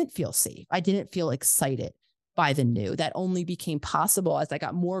 I didn't feel safe. I didn't feel excited by the new. That only became possible as I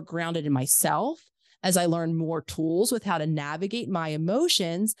got more grounded in myself, as I learned more tools with how to navigate my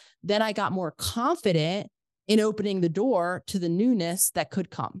emotions. Then I got more confident in opening the door to the newness that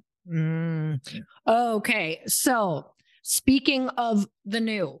could come. Okay. So speaking of the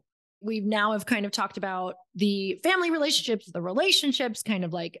new, we now have kind of talked about the family relationships, the relationships, kind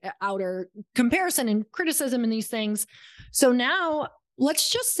of like outer comparison and criticism and these things. So now let's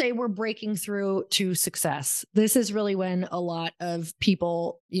just say we're breaking through to success. This is really when a lot of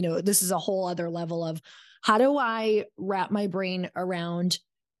people, this is a whole other level of how do I wrap my brain around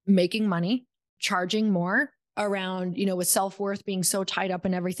making money, charging more, around, with self-worth being so tied up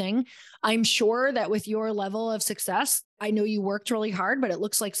in everything. I'm sure that with your level of success, I know you worked really hard, but it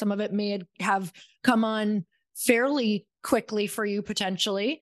looks like some of it may have come on fairly quickly for you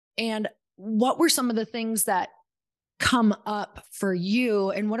potentially. And what were some of the things that come up for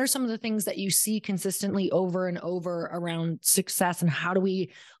you? And what are some of the things that you see consistently over and over around success? And how do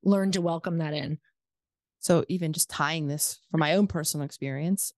we learn to welcome that in? So even just tying this from my own personal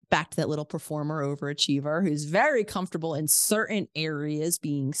experience back to that little performer overachiever who's very comfortable in certain areas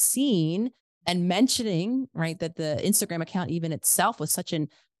being seen and mentioning, right, that the Instagram account even itself was such an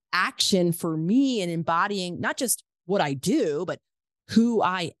action for me in embodying not just what I do, but who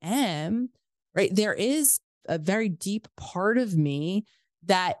I am, right? There is a very deep part of me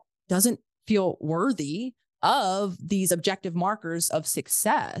that doesn't feel worthy of these objective markers of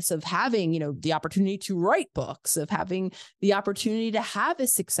success, of having, the opportunity to write books, of having the opportunity to have a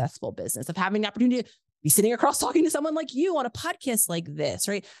successful business, of having the opportunity to be sitting across talking to someone like you on a podcast like this,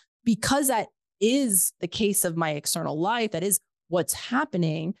 right? Because that is the case of my external life, that is what's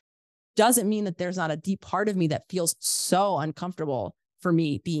happening, doesn't mean that there's not a deep part of me that feels so uncomfortable for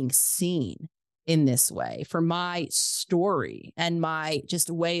me being seen in this way, for my story and my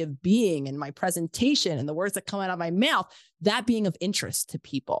just way of being and my presentation and the words that come out of my mouth, that being of interest to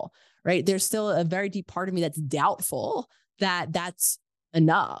people, right? There's still a very deep part of me that's doubtful that that's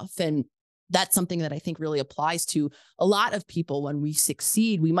enough. And that's something that I think really applies to a lot of people. When we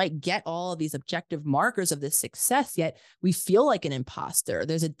succeed, we might get all of these objective markers of this success, yet we feel like an imposter.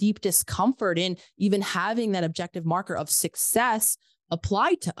 There's a deep discomfort in even having that objective marker of success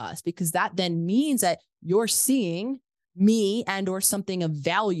applied to us, because that then means that you're seeing me and or something of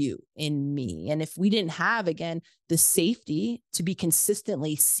value in me. And if we didn't have, again, the safety to be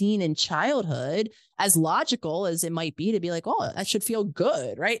consistently seen in childhood, as logical as it might be to be like, oh, that should feel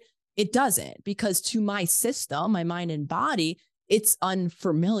good, right? It doesn't, because to my system, my mind and body, it's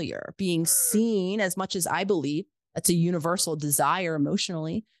unfamiliar. Being seen, as much as I believe that's a universal desire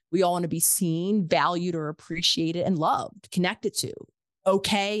emotionally, we all want to be seen, valued, or appreciated and loved, connected to,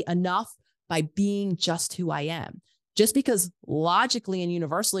 okay, enough by being just who I am. Just because logically and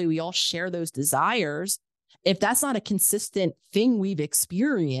universally we all share those desires, if that's not a consistent thing we've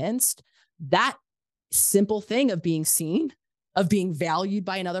experienced, that simple thing of being seen, of being valued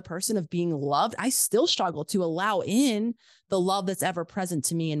by another person, of being loved, I still struggle to allow in the love that's ever present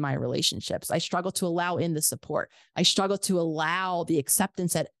to me in my relationships. I struggle to allow in the support. I struggle to allow the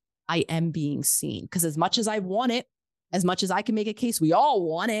acceptance that I am being seen. Because as much as I want it, as much as I can make a case, we all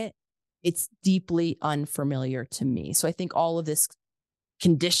want it, it's deeply unfamiliar to me. So I think all of this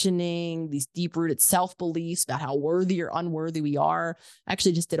conditioning, these deep-rooted self-beliefs about how worthy or unworthy we are. I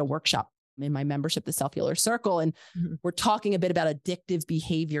actually just did a workshop in my membership, the Self-Healer Circle, and we're talking a bit about addictive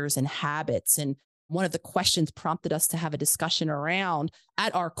behaviors and habits. And one of the questions prompted us to have a discussion around,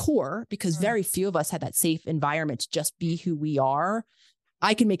 at our core, because very few of us had that safe environment to just be who we are.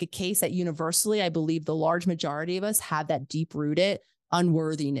 I can make a case that universally, I believe the large majority of us have that deep-rooted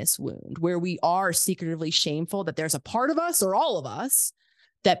unworthiness wound, where we are secretively shameful that there's a part of us, or all of us,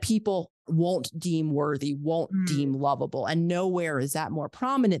 that people won't deem worthy, won't deem lovable. And nowhere is that more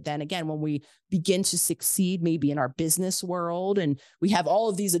prominent than, again, when we begin to succeed, maybe in our business world, and we have all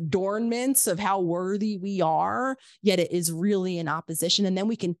of these adornments of how worthy we are, yet it is really in opposition. And then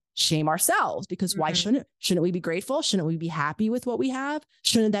we can shame ourselves, because why shouldn't we be grateful? Shouldn't we be happy with what we have?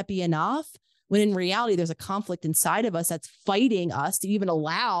 Shouldn't that be enough? When in reality, there's a conflict inside of us that's fighting us to even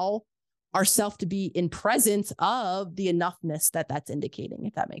allow ourselves to be in presence of the enoughness that that's indicating,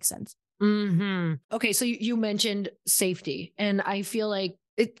 if that makes sense. Okay. So you mentioned safety, and I feel like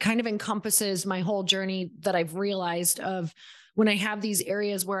it kind of encompasses my whole journey that I've realized of when I have these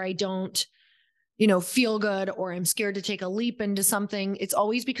areas where I don't, feel good, or I'm scared to take a leap into something. It's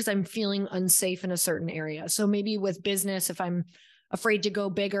always because I'm feeling unsafe in a certain area. So maybe with business, if I'm afraid to go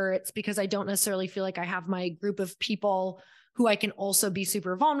bigger, it's because I don't necessarily feel like I have my group of people who I can also be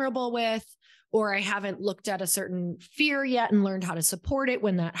super vulnerable with, or I haven't looked at a certain fear yet and learned how to support it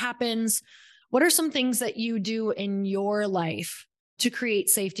when that happens. What are some things that you do in your life to create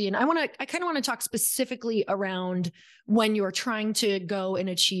safety? And I kind of want to talk specifically around when you're trying to go and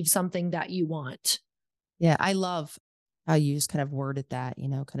achieve something that you want. Yeah, I love how you just kind of worded that,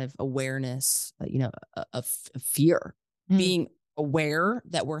 kind of awareness, of fear, being aware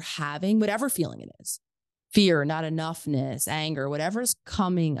that we're having whatever feeling it is. Fear, not enoughness, anger, whatever's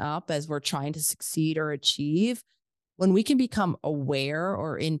coming up as we're trying to succeed or achieve. When we can become aware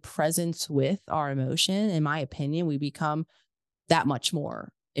or in presence with our emotion, in my opinion, we become that much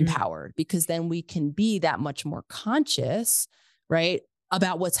more empowered, because then we can be that much more conscious, right,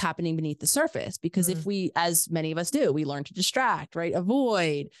 about what's happening beneath the surface. Because if we, as many of us do, we learn to distract, right,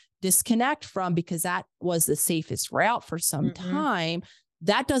 avoid, disconnect from, because that was the safest route for some time.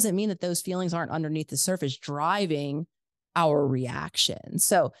 That doesn't mean that those feelings aren't underneath the surface driving our reaction.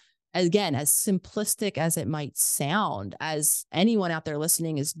 So again, as simplistic as it might sound, as anyone out there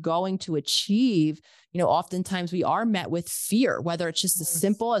listening is going to achieve, oftentimes we are met with fear, whether it's just as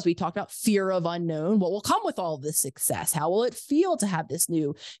simple as we talked about fear of unknown. What will come with all this success? How will it feel to have this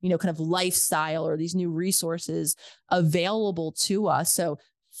new, kind of lifestyle or these new resources available to us? So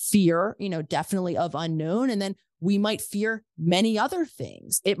fear, definitely of unknown. And then we might fear many other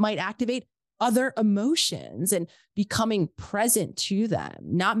things. It might activate other emotions, and becoming present to them,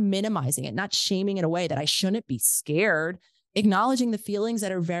 not minimizing it, not shaming it away that I shouldn't be scared. acknowledging the feelings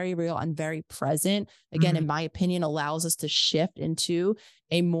that are very real and very present, again, in my opinion, allows us to shift into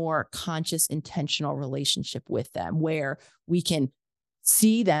a more conscious, intentional relationship with them, where we can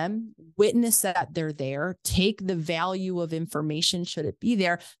see them, witness that they're there, take the value of information, should it be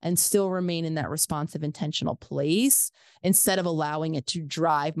there, and still remain in that responsive, intentional place, instead of allowing it to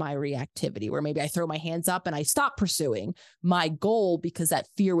drive my reactivity, where maybe I throw my hands up and I stop pursuing my goal because that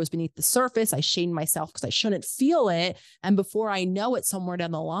fear was beneath the surface. I shame myself because I shouldn't feel it. And before I know it, somewhere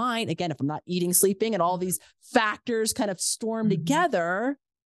down the line, again, if I'm not eating, sleeping, and all these factors kind of storm together,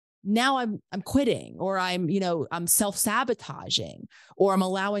 now I'm quitting, or I'm self-sabotaging, or I'm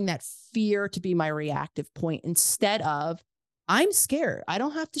allowing that fear to be my reactive point, instead of I'm scared. I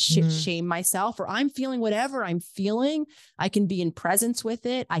don't have to shame myself, or I'm feeling whatever I'm feeling. I can be in presence with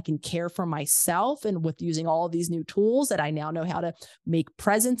it. I can care for myself, and with using all of these new tools that I now know how to make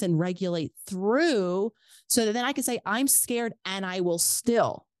presence and regulate through, so that then I can say I'm scared and I will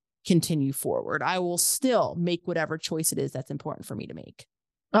still continue forward. I will still make whatever choice it is that's important for me to make.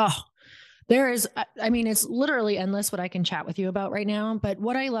 Oh, there is, I mean, it's literally endless what I can chat with you about right now. But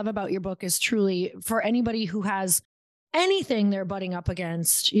what I love about your book is truly for anybody who has anything they're butting up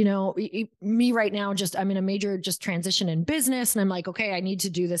against, me right now, I'm in a major transition in business, and I'm like, okay, I need to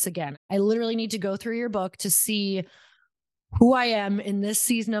do this again. I literally need to go through your book to see who I am in this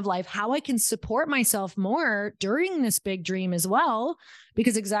season of life, how I can support myself more during this big dream as well.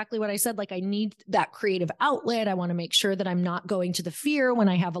 Because exactly what I said, like, I need that creative outlet. I want to make sure that I'm not going to the fear when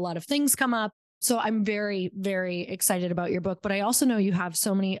I have a lot of things come up. So I'm very, very excited about your book, but I also know you have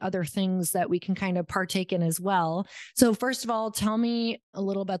so many other things that we can kind of partake in as well. So first of all, tell me a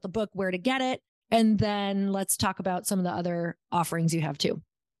little about the book, where to get it, and then let's talk about some of the other offerings you have too.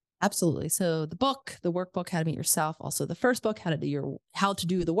 Absolutely. So the book, the workbook, How to Meet Yourself, also the first book, How to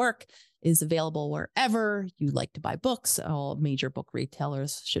Do the Work, is available wherever you like to buy books. All major book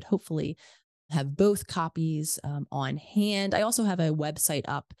retailers should hopefully have both copies on hand. I also have a website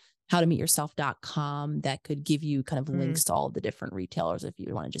up, howtomeetyourself.com, that could give you kind of links to all of the different retailers if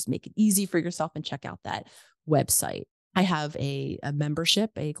you want to just make it easy for yourself and check out that website. I have a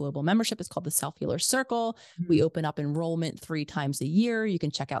membership, a global membership. It's called the Self-Healer Circle. We open up enrollment 3 times a year. You can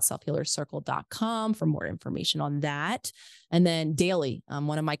check out selfhealercircle.com for more information on that. And then daily,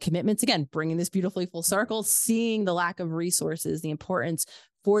 one of my commitments, again, bringing this beautifully full circle, seeing the lack of resources, the importance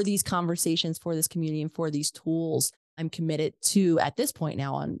for these conversations, for this community, and for these tools. I'm committed to, at this point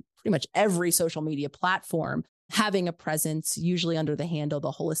now, on pretty much every social media platform, having a presence, usually under the handle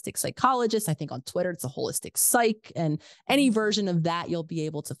The Holistic Psychologist. I think on Twitter, it's a Holistic Psych, and any version of that, you'll be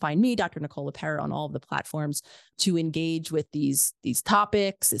able to find me, Dr. Nicole LePera, on all of the platforms to engage with these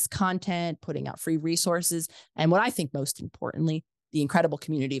topics, this content, putting out free resources. And what I think most importantly, the incredible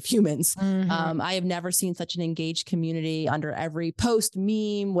community of humans. I have never seen such an engaged community under every post,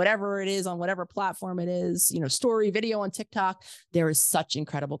 meme, whatever it is, on whatever platform it is, story, video on TikTok. There is such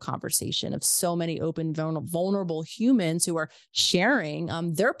incredible conversation of so many open, vulnerable humans who are sharing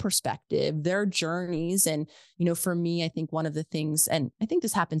their perspective, their journeys. And, for me, I think one of the things, and I think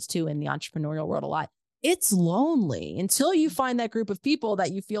this happens too in the entrepreneurial world a lot, it's lonely until you find that group of people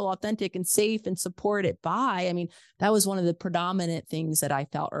that you feel authentic and safe and supported by. I mean, that was one of the predominant things that I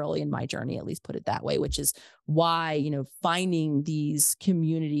felt early in my journey, at least put it that way, which is why, finding these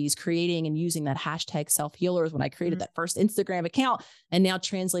communities, creating and using that hashtag self-healers when I created that first Instagram account, and now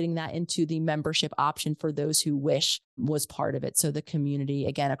translating that into the membership option for those who wish, was part of it. So the community,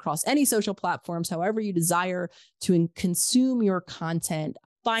 again, across any social platforms, however you desire to consume your content,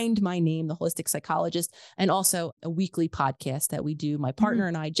 find my name, The Holistic Psychologist, and also a weekly podcast that we do. My partner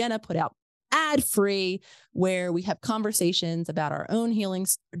and I, Jenna, put out ad-free, where we have conversations about our own healing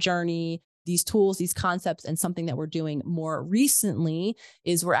journey, these tools, these concepts. And something that we're doing more recently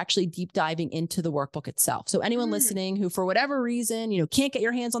is we're actually deep diving into the workbook itself. So anyone listening who, for whatever reason, can't get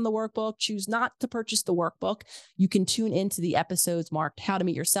your hands on the workbook, choose not to purchase the workbook, you can tune into the episodes marked How to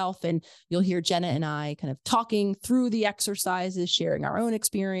Meet Yourself, and you'll hear Jenna and I kind of talking through the exercises, sharing our own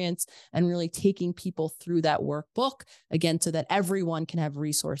experience, and really taking people through that workbook, again, so that everyone can have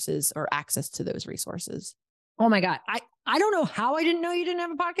resources or access to those resources. Oh my God. I don't know how I didn't know you didn't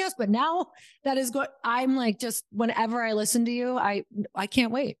have a podcast, but now that is good. I'm like, just whenever I listen to you, I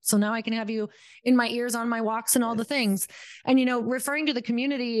can't wait. So now I can have you in my ears on my walks and all the things. And, referring to the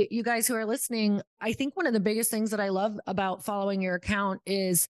community, you guys who are listening, I think one of the biggest things that I love about following your account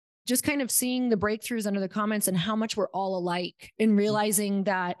is just kind of seeing the breakthroughs under the comments and how much we're all alike, and realizing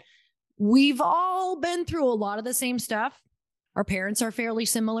that we've all been through a lot of the same stuff. Our parents are fairly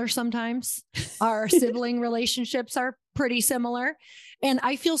similar sometimes. Our sibling relationships are pretty similar. And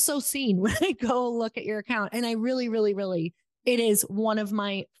I feel so seen when I go look at your account. And I really, really, really, it is one of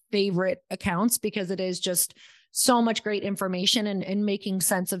my favorite accounts because it is just so much great information and making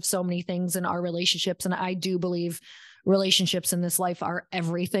sense of so many things in our relationships. And I do believe relationships in this life are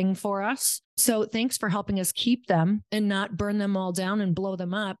everything for us. So thanks for helping us keep them and not burn them all down and blow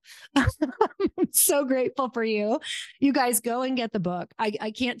them up. I'm so grateful for you. You guys go and get the book.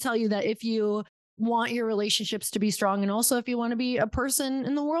 I can't tell you that if you want your relationships to be strong, and also if you want to be a person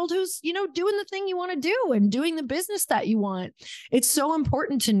in the world who's, doing the thing you want to do and doing the business that you want, it's so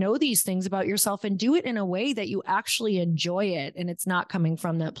important to know these things about yourself and do it in a way that you actually enjoy it. And it's not coming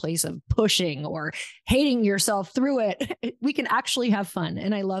from that place of pushing or hating yourself through it. We can actually have fun.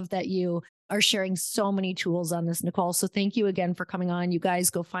 And I love that you are sharing so many tools on this, Nicole. So thank you again for coming on. You guys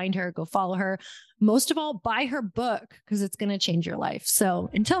go find her, go follow her. Most of all, buy her book because it's going to change your life. So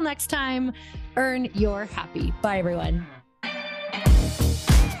until next time, earn your happy. Bye, everyone.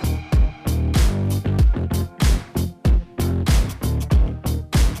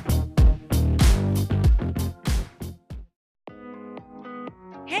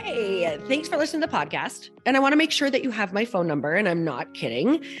 Hey, thanks for listening to the podcast. And I want to make sure that you have my phone number, and I'm not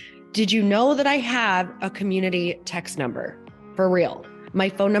kidding. Did you know that I have a community text number? For real. My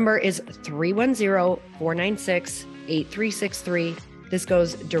phone number is 310-496-8363. This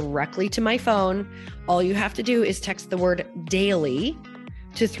goes directly to my phone. All you have to do is text the word daily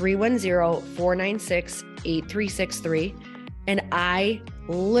to 310-496-8363. And I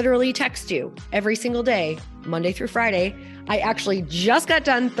literally text you every single day, Monday through Friday. I actually just got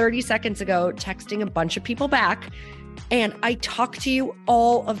done 30 seconds ago texting a bunch of people back. And I talk to you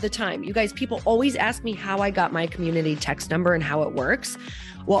all of the time. You guys, people always ask me how I got my community text number and how it works.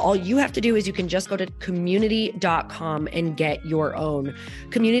 Well, all you have to do is you can just go to community.com and get your own.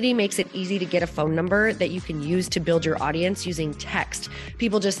 Community makes it easy to get a phone number that you can use to build your audience using text.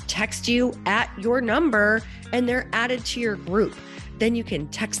 People just text you at your number and they're added to your group. Then you can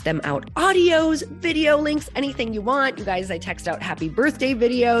text them out audios, video links, anything you want. You guys, I text out happy birthday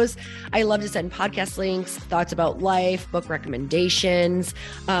videos. I love to send podcast links, thoughts about life, book recommendations,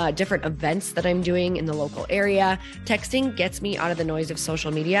 different events that I'm doing in the local area. Texting gets me out of the noise of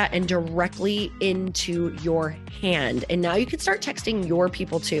social media and directly into your hand. And now you can start texting your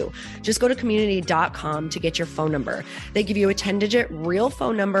people too. Just go to community.com to get your phone number. They give you a 10-digit real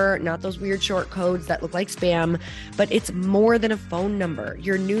phone number, not those weird short codes that look like spam, but it's more than a phone number.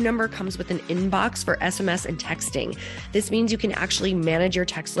 Your new number comes with an inbox for SMS and texting. This means you can actually manage your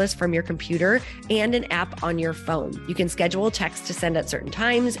text list from your computer and an app on your phone. You can schedule text to send at certain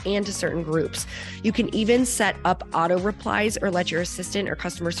times and to certain groups. You can even set up auto replies or let your assistant or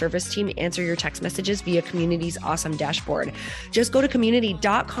customer service team answer your text messages via Community's awesome dashboard. Just go to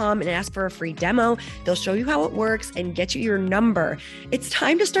community.com and ask for a free demo. They'll show you how it works and get you your number. It's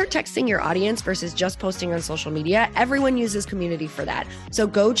time to start texting your audience versus just posting on social media. Everyone uses Community for that. So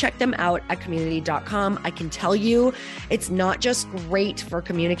go check them out at community.com. I can tell you it's not just great for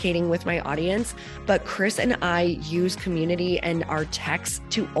communicating with my audience, but Chris and I use Community and our texts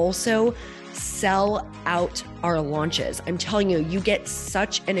to also sell out our launches. I'm telling you, you get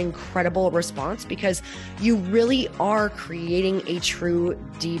such an incredible response because you really are creating a true,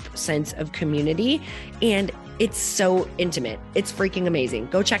 deep sense of community. And it's so intimate. It's freaking amazing.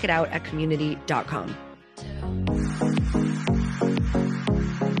 Go check it out at community.com.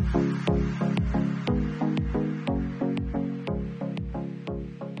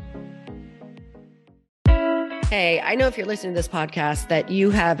 Hey, I know if you're listening to this podcast that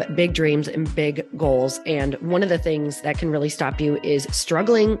you have big dreams and big goals. And one of the things that can really stop you is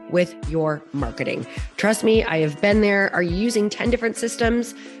struggling with your marketing. Trust me, I have been there. Are you using 10 different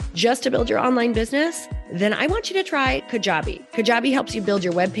systems just to build your online business? Then I want you to try Kajabi. Kajabi helps you build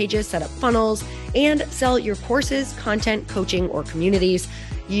your web pages, set up funnels, and sell your courses, content, coaching, or communities.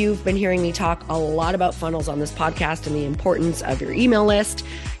 You've been hearing me talk a lot about funnels on this podcast and the importance of your email list.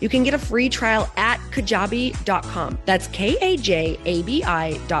 You can get a free trial at kajabi.com. That's Kajabi.com.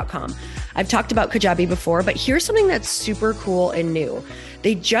 I've talked about Kajabi before, but here's something that's super cool and new.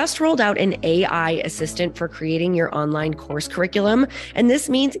 They just rolled out an AI assistant for creating your online course curriculum. And this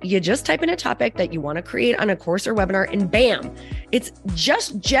means you just type in a topic that you want to create on a course or webinar and bam, it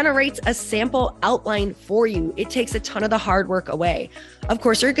just generates a sample outline for you. It takes a ton of the hard work away. Of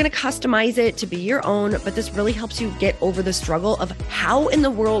course, you're going to customize it to be your own, but this really helps you get over the struggle of how in the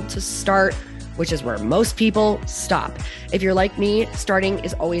world to start which is where most people stop. If you're like me, starting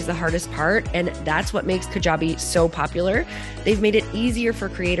is always the hardest part, and that's what makes Kajabi so popular. They've made it easier for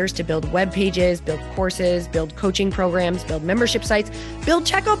creators to build web pages, build courses, build coaching programs, build membership sites, build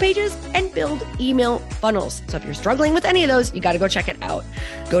checkout pages, and build email funnels. So if you're struggling with any of those, you got to go check it out.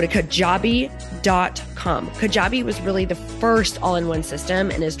 Go to kajabi.com. Kajabi was really the first all-in-one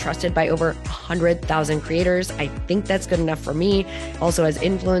system and is trusted by over 100,000 creators. I think that's good enough for me. Also has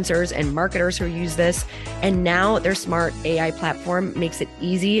influencers and marketers who use this. And now their smart AI platform makes it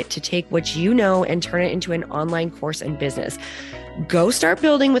easy to take what you know and turn it into an online course and business. Go start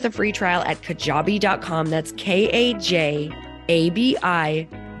building with a free trial at kajabi.com. That's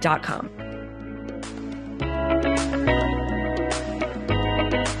KAJABI.com.